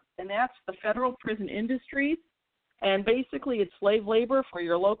UNICOR, and that's the Federal Prison Industries. And basically, it's slave labor for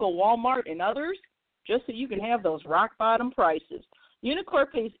your local Walmart and others, just so you can have those rock-bottom prices.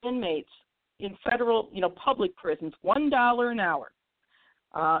 UNICOR pays inmates in federal, public prisons $1 an hour,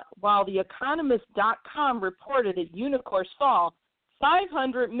 while the Economist.com reported that UNICOR saw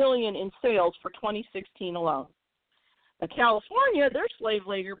 $500 million in sales for 2016 alone. Now, California, their slave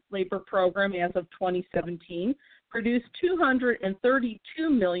labor program as of 2017 produced $232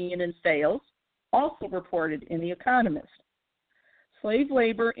 million in sales, also reported in The Economist. Slave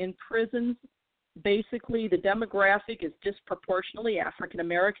labor in prisons, basically the demographic is disproportionately African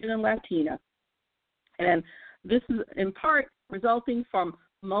American and Latina. And this is in part resulting from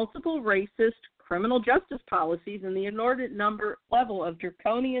multiple racist criminal justice policies and the inordinate level of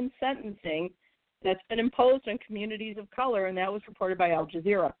draconian sentencing that's been imposed on communities of color, and that was reported by Al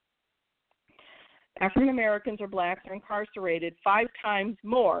Jazeera. African Americans or blacks are incarcerated 5 times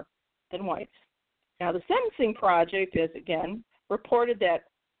more than whites. Now, the Sentencing Project has, again, reported that,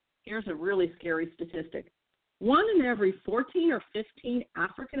 here's a really scary statistic, 1 in every 14 or 15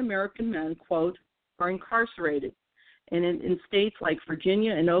 African-American men, quote, are incarcerated, and in states like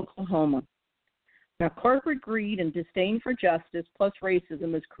Virginia and Oklahoma. Now, corporate greed and disdain for justice plus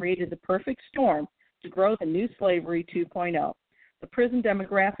racism has created the perfect storm to growth in new slavery 2.0. The prison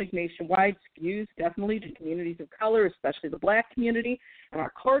demographic nationwide skews definitely to communities of color, especially the black community, and our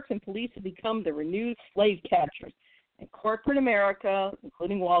courts and police have become the renewed slave catchers. And corporate America,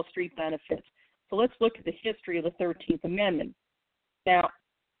 including Wall Street, benefits. So let's look at the history of the 13th Amendment. Now,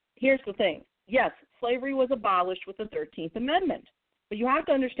 here's the thing. Yes, slavery was abolished with the 13th Amendment, but you have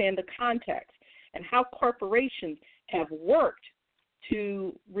to understand the context and how corporations have worked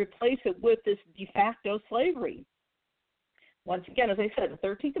to replace it with this de facto slavery. Once again, as I said, the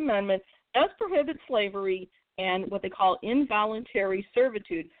 13th Amendment does prohibit slavery and what they call involuntary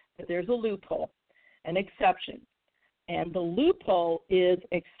servitude, but there's a loophole, an exception. And the loophole is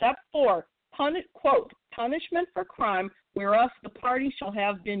except for, quote, punishment for crime whereas the party shall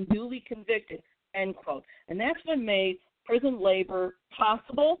have been duly convicted, end quote. And that's what made prison labor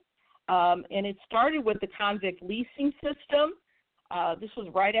possible. And it started with the convict leasing system. This was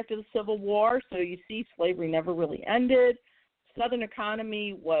right after the Civil War, so you see slavery never really ended. Southern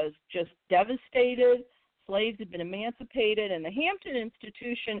economy was just devastated. Slaves had been emancipated, and the Hampton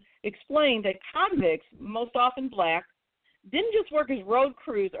Institution explained that convicts, most often black, didn't just work as road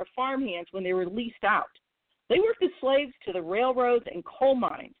crews or farmhands when they were leased out. They worked as slaves to the railroads and coal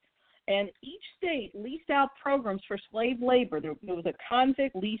mines. And each state leased out programs for slave labor. There was a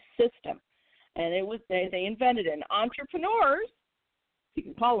convict lease system. And it was they invented it. And entrepreneurs, if you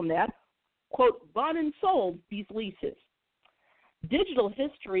can call them that, quote, bought and sold these leases.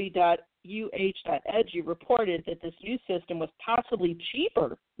 Digitalhistory.uh.edu reported that this new system was possibly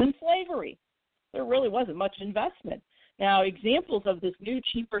cheaper than slavery. There really wasn't much investment. Now, examples of this new,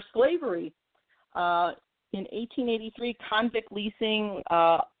 cheaper slavery, in 1883, convict leasing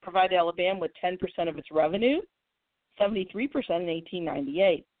provided Alabama with 10% of its revenue, 73% in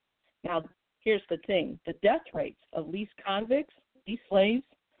 1898. Now, here's the thing. The death rates of leased convicts, leased slaves,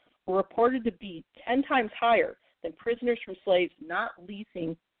 were reported to be 10 times higher than prisoners from slaves not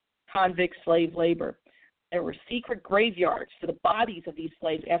leasing convict slave labor. There were secret graveyards for the bodies of these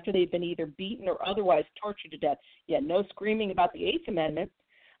slaves after they'd been either beaten or otherwise tortured to death. Yet no screaming about the Eighth Amendment.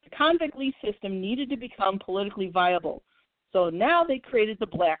 The convict lease system needed to become politically viable. So now they created the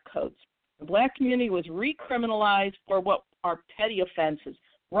black codes. The black community was recriminalized for what are petty offenses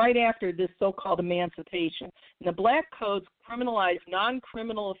right after this so-called emancipation. And the black codes criminalized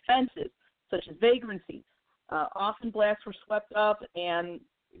non-criminal offenses such as vagrancy. Often blacks were swept up and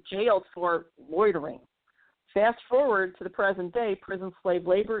jailed for loitering. Fast forward to the present day, prison slave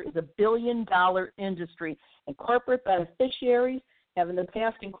labor is a billion-dollar industry, and corporate beneficiaries have in the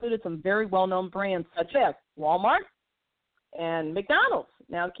past included some very well-known brands such as Walmart and McDonald's.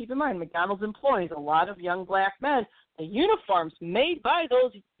 Now, keep in mind, McDonald's employs a lot of young black men. The uniforms made by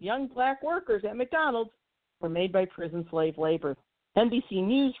those young black workers at McDonald's were made by prison slave labor. NBC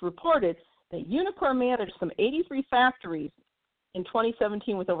News reported that Unicor managed some 83 factories in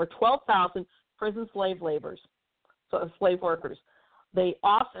 2017 with over 12,000 prison slave slave workers. They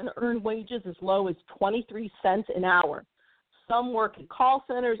often earn wages as low as 23 cents an hour. Some work in call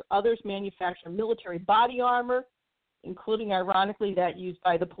centers, others manufacture military body armor, including, ironically, that used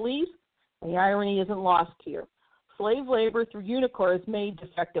by the police. The irony isn't lost here. Slave labor through Unicor has made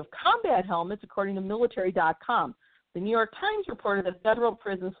defective combat helmets, according to military.com. The New York Times reported that federal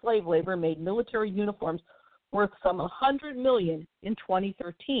prison slave labor made military uniforms worth some $100 million in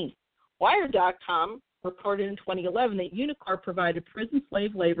 2013. Wired.com reported in 2011 that Unicor provided prison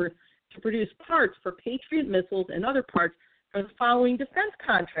slave labor to produce parts for Patriot missiles and other parts for the following defense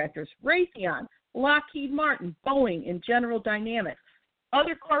contractors: Raytheon, Lockheed Martin, Boeing, and General Dynamics.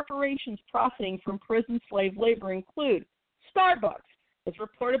 Other corporations profiting from prison slave labor include Starbucks, as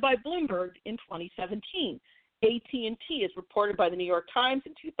reported by Bloomberg in 2017. AT&T, as reported by the New York Times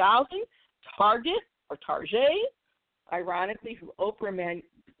in 2000. Target, or Target, ironically, who Oprah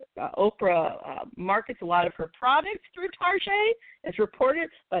markets a lot of her products through Target, as reported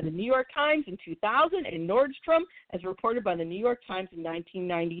by the New York Times in 2000, and Nordstrom, as reported by the New York Times in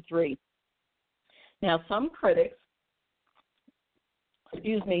 1993. Now, some critics,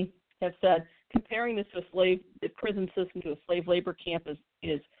 have said comparing this to the prison system to a slave labor camp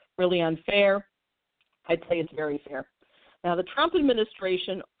is really unfair. I'd say it's very fair. Now, the Trump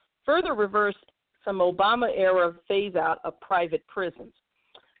administration further reversed some Obama-era phase-out of private prisons.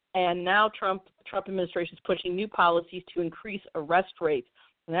 And now Trump administration is pushing new policies to increase arrest rates.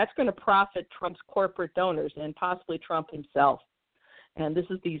 And that's going to profit Trump's corporate donors and possibly Trump himself. And this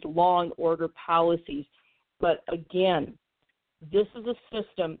is these law and order policies. But again, this is a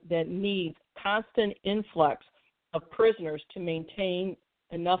system that needs constant influx of prisoners to maintain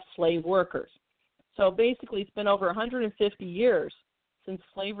enough slave workers. So basically, it's been over 150 years since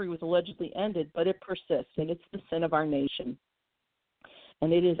slavery was allegedly ended, but it persists, and it's the sin of our nation.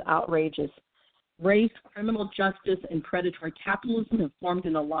 And it is outrageous. Race, criminal justice, and predatory capitalism have formed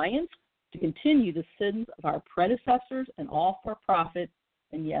an alliance to continue the sins of our predecessors and all for-profit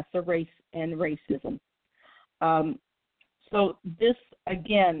and yes, racism. So this,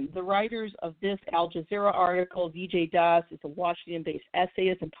 again, the writers of this Al Jazeera article, Vijay Das is a Washington-based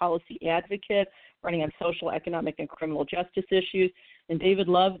essayist and policy advocate running on social, economic, and criminal justice issues. And David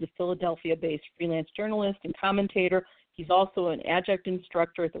Love is a Philadelphia-based freelance journalist and commentator. He's also an adjunct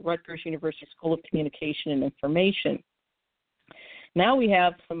instructor at the Rutgers University School of Communication and Information. Now we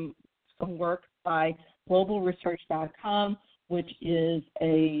have some work by globalresearch.com, which is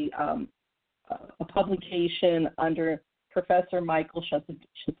a publication under Professor Michael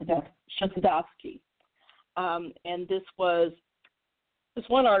Shazadowski. And this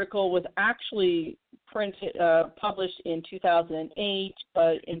one article was actually published in 2008,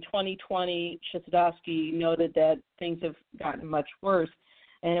 but in 2020, Shazadowski noted that things have gotten much worse.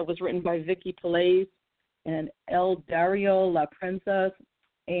 And it was written by Vicky Pelaez and El Dario La Prensa,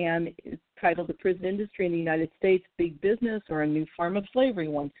 and it's titled The Prison Industry in the United States, Big Business or a New Form of Slavery.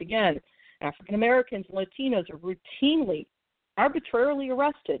 Once again, African Americans and Latinos are routinely, arbitrarily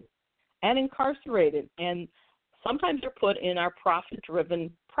arrested and incarcerated, and sometimes they're put in our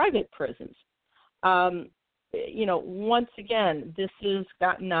profit-driven private prisons. Once again, this has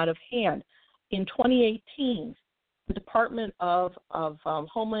gotten out of hand. In 2018, the Department of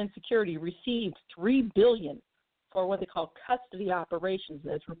Homeland Security received $3 billion for what they call custody operations,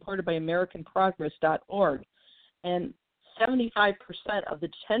 as reported by AmericanProgress.org. And 75% of the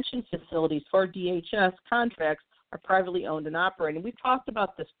detention facilities for DHS contracts are privately owned and operated. We've talked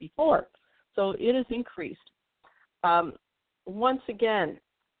about this before, so it has increased. Once again,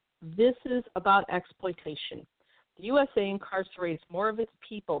 this is about exploitation. The USA incarcerates more of its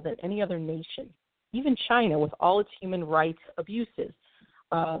people than any other nation, even China, with all its human rights abuses.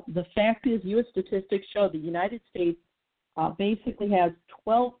 The fact is, U.S. statistics show the United States basically has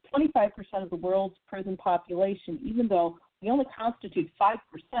 25% of the world's prison population, even though we only constitute 5%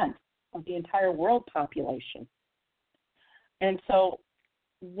 of the entire world population. And so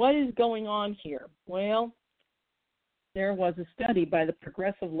what is going on here? Well, there was a study by the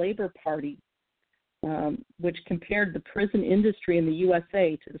Progressive Labor Party which compared the prison industry in the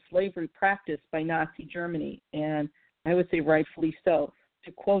USA to the slavery practiced by Nazi Germany, and I would say rightfully so.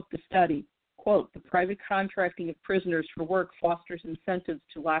 To quote the study, quote, "The private contracting of prisoners for work fosters incentives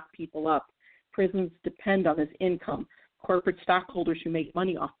to lock people up. Prisons depend on this income. Corporate stockholders who make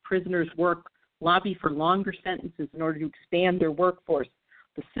money off prisoners' work lobby for longer sentences in order to expand their workforce.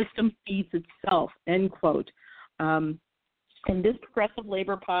 The system feeds itself," end quote. And this Progressive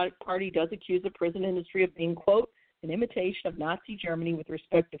Labor Party does accuse the prison industry of being, quote, "an imitation of Nazi Germany with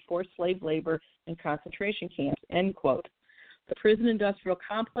respect to forced slave labor and concentration camps," end quote. The prison industrial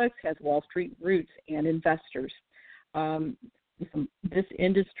complex has Wall Street roots and investors. This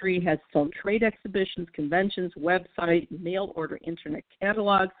industry has its own trade exhibitions, conventions, website, mail order internet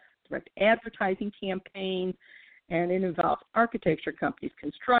catalogs, direct advertising campaigns, and it involves architecture companies,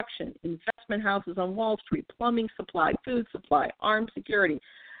 construction, investment houses on Wall Street, plumbing supply, food supply, armed security.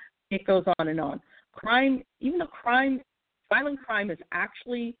 It goes on and on. Crime, even though violent crime has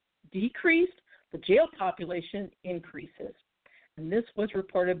actually decreased, the jail population increases. And this was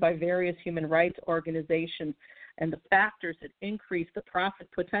reported by various human rights organizations and the factors that increase the profit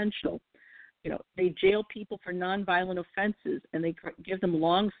potential. They jail people for nonviolent offenses, and they give them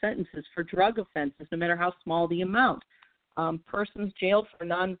long sentences for drug offenses, no matter how small the amount. Persons jailed for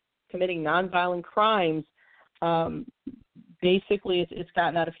committing nonviolent crimes, basically it's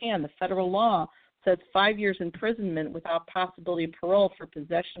gotten out of hand. The federal law says 5 years imprisonment without possibility of parole for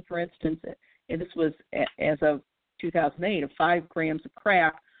possession, for instance, and this was as of 2008, of 5 grams of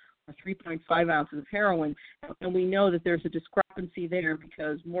crack or 3.5 ounces of heroin. And we know that there's a discrepancy there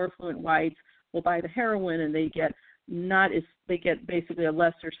because more affluent whites will buy the heroin and they get basically a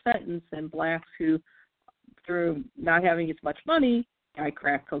lesser sentence than blacks who, through not having as much money, buy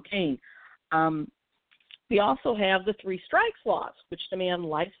crack cocaine. We also have the 3 strikes laws, which demand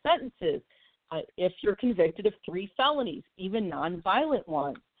life sentences if you're convicted of 3 felonies, even nonviolent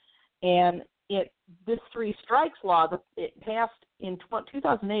ones. And this 3 strikes law, it passed in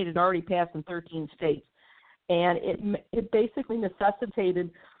 2008. It already passed in 13 states, and it basically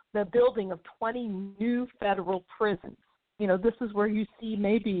necessitated the building of 20 new federal prisons. This is where you see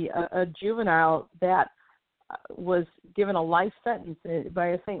maybe a juvenile that was given a life sentence by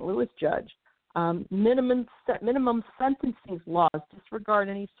a St. Louis judge. Minimum sentencing laws disregard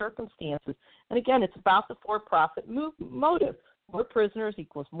any circumstances. And again, it's about the for-profit motive. More prisoners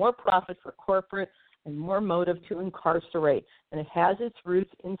equals more profit for corporate and more motive to incarcerate. And it has its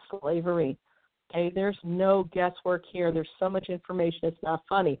roots in slavery. Okay, there's no guesswork here. There's so much information, it's not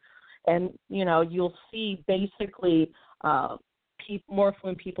funny. And, you'll see basically more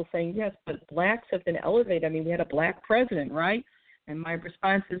affluent people saying, yes, but blacks have been elevated. I mean, we had a black president, right? And my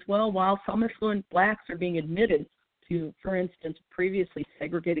response is, well, while some affluent blacks are being admitted to, for instance, previously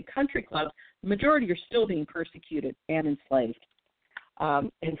segregated country clubs, the majority are still being persecuted and enslaved.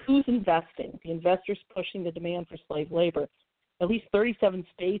 And who's investing? The investors pushing the demand for slave labor. At least 37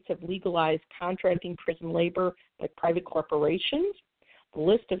 states have legalized contracting prison labor by private corporations. The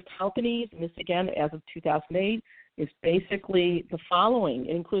list of companies, and this again as of 2008, is basically the following.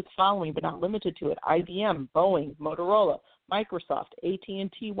 It includes following, but not limited to it: IBM, Boeing, Motorola, Microsoft,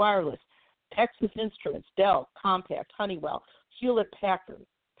 AT&T Wireless, Texas Instruments, Dell, Compaq, Honeywell,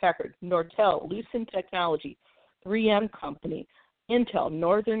 Hewlett-Packard, Nortel, Lucent Technology, 3M Company, Intel,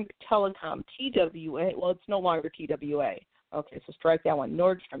 Northern Telecom, TWA. Well, it's no longer TWA. Okay, so strike that one.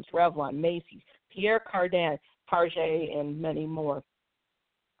 Nordstrom's, Revlon, Macy's, Pierre Cardin, Target, and many more.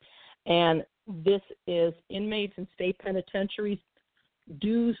 And this is inmates in state penitentiaries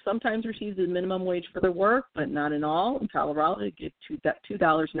do sometimes receive the minimum wage for their work, but not in all. In Colorado, they get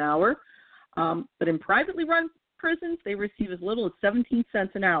 $2 an hour. But in privately run prisons, they receive as little as 17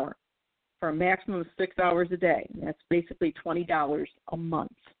 cents an hour for a maximum of 6 hours a day. And that's basically $20 a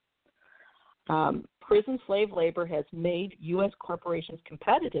month. Prison slave labor has made U.S. corporations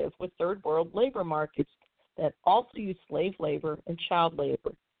competitive with third world labor markets that also use slave labor and child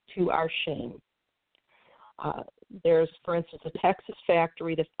labor, to our shame. There's, for instance, a Texas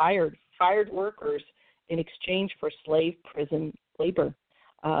factory that fired workers in exchange for slave prison labor.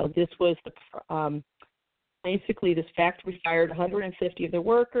 This was basically this factory fired 150 of their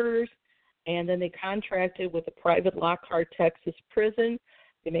workers, and then they contracted with a private Lockhart, Texas prison.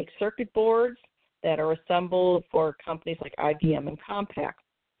 They make circuit boards that are assembled for companies like IBM and Compaq.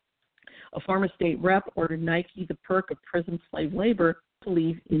 A former state rep ordered Nike the perk of prison slave labor to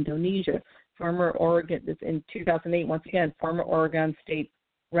leave Indonesia. Former Oregon, in 2008, once again, former Oregon State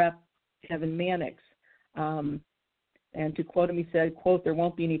Rep Kevin Mannix. And to quote him, he said, quote, "There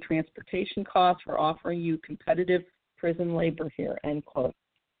won't be any transportation costs for offering you competitive prison labor here," end quote.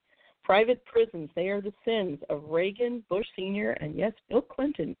 Private prisons, they are the sins of Reagan, Bush Sr., and yes, Bill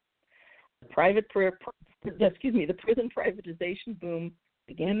Clinton. The prison privatization boom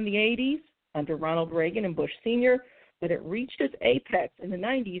began in the 80s under Ronald Reagan and Bush Sr., but it reached its apex in the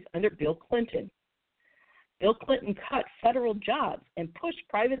 90s under Bill Clinton. Bill Clinton cut federal jobs and pushed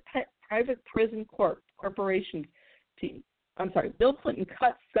private prison corporations Bill Clinton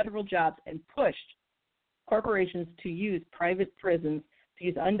cut federal jobs and pushed corporations to use private prisons to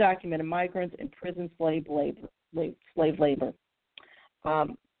use undocumented migrants and prison slave labor.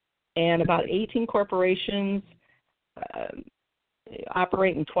 And about 18 corporations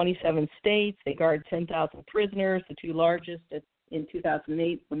operate in 27 states. They guard 10,000 prisoners. The two largest in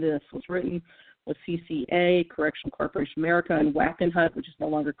 2008, when this was written, was CCA, Correctional Corporation America, and Wackenhut, which is no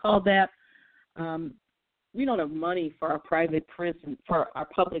longer called that. We don't have money for our private prison, for our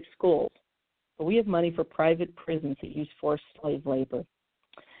public schools, but we have money for private prisons that use forced slave labor.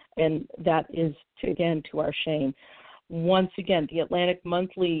 And that is, to our shame. Once again, the Atlantic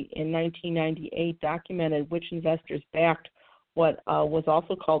Monthly in 1998 documented which investors backed what was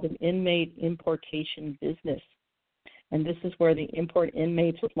also called an inmate importation business. And this is where they import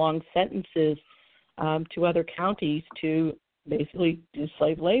inmates with long sentences to other counties to basically do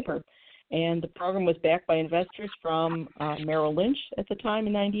slave labor. And the program was backed by investors from Merrill Lynch at the time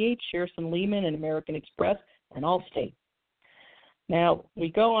in 98, Shearson Lehman and American Express, and Allstate. Now, we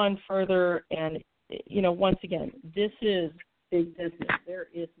go on further, and, once again, this is big business. There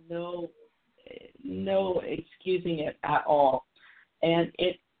is no excusing it at all. And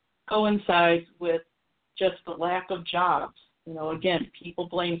it coincides with just the lack of jobs. Again, people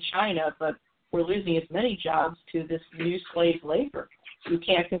blame China, but we're losing as many jobs to this new slave labor. You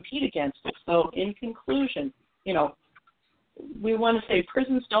can't compete against it. So in conclusion, we want to say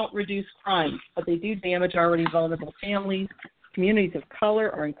prisons don't reduce crime, but they do damage already vulnerable families. Communities of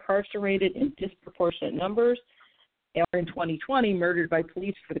color are incarcerated in disproportionate numbers, are in 2020 murdered by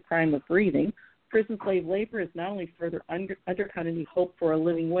police for the crime of breathing. Prison slave labor has not only further undercut any hope for a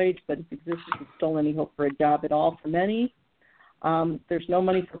living wage, but its existence has stolen any hope for a job at all for many. There's no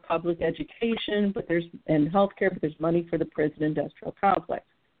money for public education and health care, but there's money for the prison industrial complex.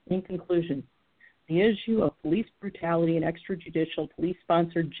 In conclusion, the issue of police brutality and extrajudicial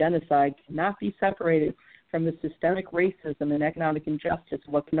police-sponsored genocide cannot be separated from the systemic racism and economic injustice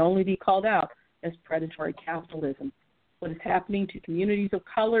of what can only be called out as predatory capitalism. What is happening to communities of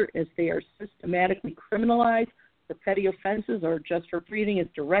color as they are systematically criminalized for petty offenses or just for breathing is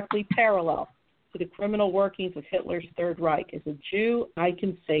directly parallel to the criminal workings of Hitler's Third Reich. As a Jew, I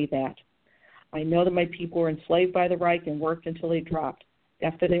can say that. I know that my people were enslaved by the Reich and worked until they dropped.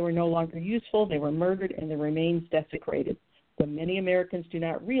 After they were no longer useful, they were murdered and their remains desecrated. What many Americans do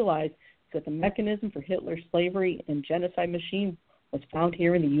not realize is that the mechanism for Hitler's slavery and genocide machine was found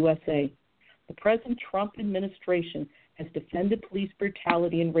here in the USA. The present Trump administration has defended police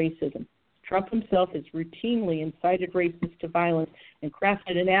brutality and racism. Trump himself has routinely incited racists to violence and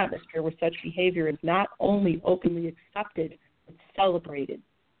crafted an atmosphere where such behavior is not only openly accepted, but celebrated.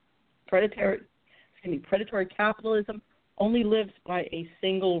 Predatory capitalism only lives by a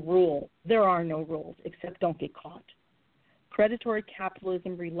single rule. There are no rules, except don't get caught. Predatory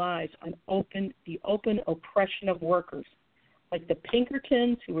capitalism relies on the open oppression of workers, like the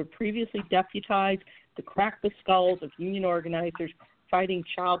Pinkertons who were previously deputized to crack the skulls of union organizers fighting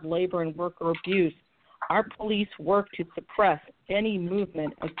child labor and worker abuse. Our police work to suppress any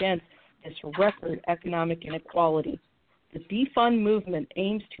movement against this record economic inequality. The defund movement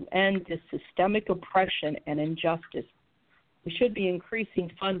aims to end this systemic oppression and injustice. We should be increasing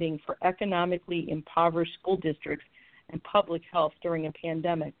funding for economically impoverished school districts and public health during a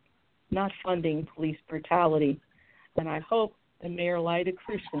pandemic, not funding police brutality. And I hope that Mayor Lyda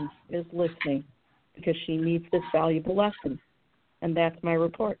Krewson is listening because she needs this valuable lesson. And that's my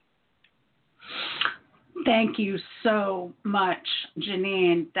report. Thank you so much,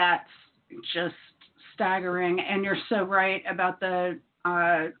 Janine. That's just staggering. And you're so right about the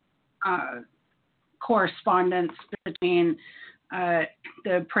correspondence between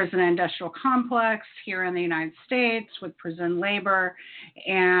the prison industrial complex here in the United States with prison labor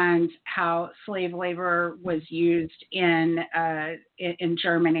and how slave labor was used in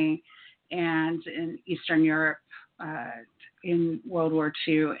Germany and in Eastern Europe in World War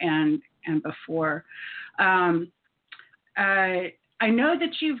II and before. I know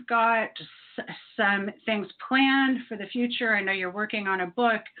that you've got some things planned for the future. I know you're working on a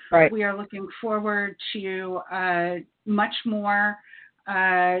book. Right. We are looking forward to much more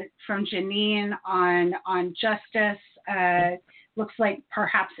from Janine on justice. Looks like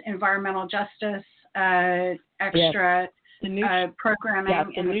perhaps environmental justice, extra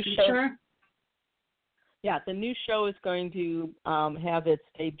programming in the future. The new show is going to have its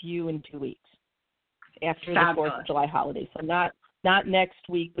debut in 2 weeks after Fabulous. the 4th of July holiday. So not next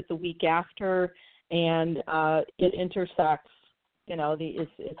week, but the week after, and it intersects.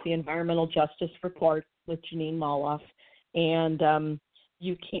 It's the Environmental Justice Report with Janine Moloff, and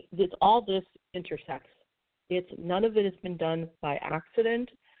all this intersects. None of it has been done by accident,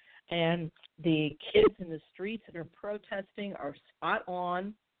 and the kids in the streets that are protesting are spot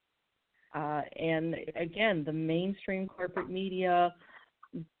on. And again, the mainstream corporate media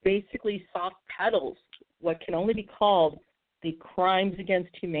basically soft pedals what can only be called the crimes against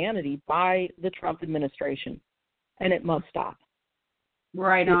humanity by the Trump administration, and it must stop.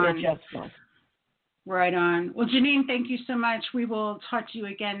 Right on. It just must. Right on. Well, Janine, thank you so much. We will talk to you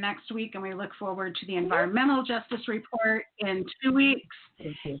again next week, and we look forward to the Environmental Justice Report in 2 weeks.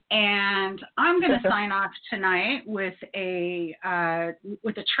 Thank you. And I'm going to sign off tonight with a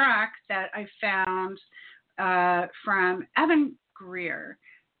track that I found from Evan Greer,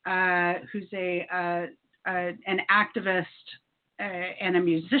 who's an activist and a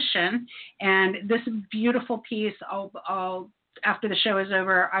musician. And this beautiful piece, I'll after the show is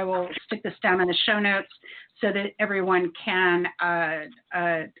over, I will stick this down in the show notes so that everyone can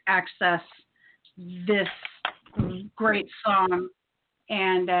access this great song.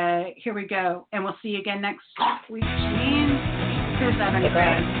 And here we go. And we'll see you again next week, Janine. Here's Evan.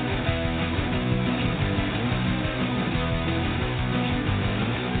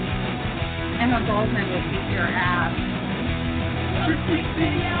 Emma Goldman will beat your ass.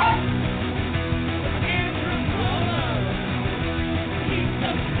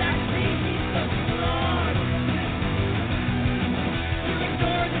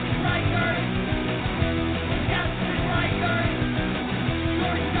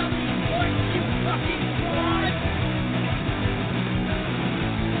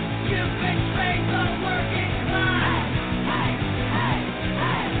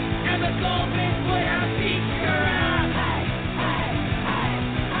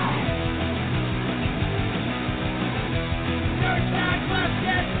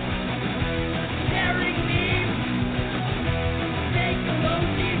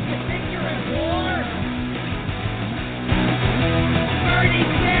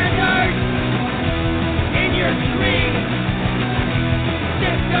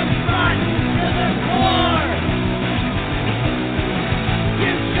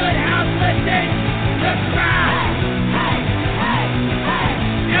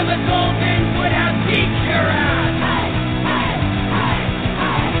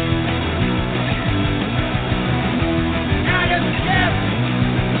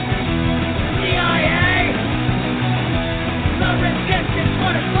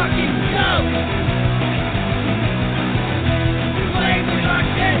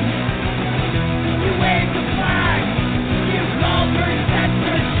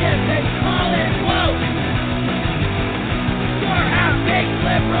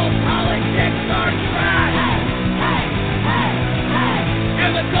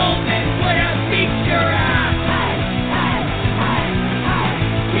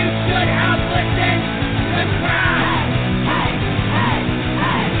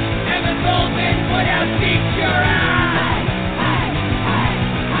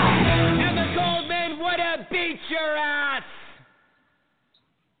 your ass!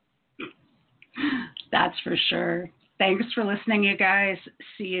 That's for sure. Thanks for listening, you guys.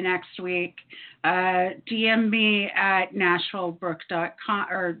 See you next week. DM me at NashvilleBrook.com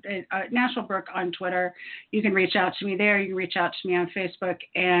or NashvilleBrook on Twitter. You can reach out to me there. You can reach out to me on Facebook,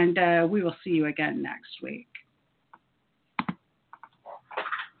 and we will see you again next week.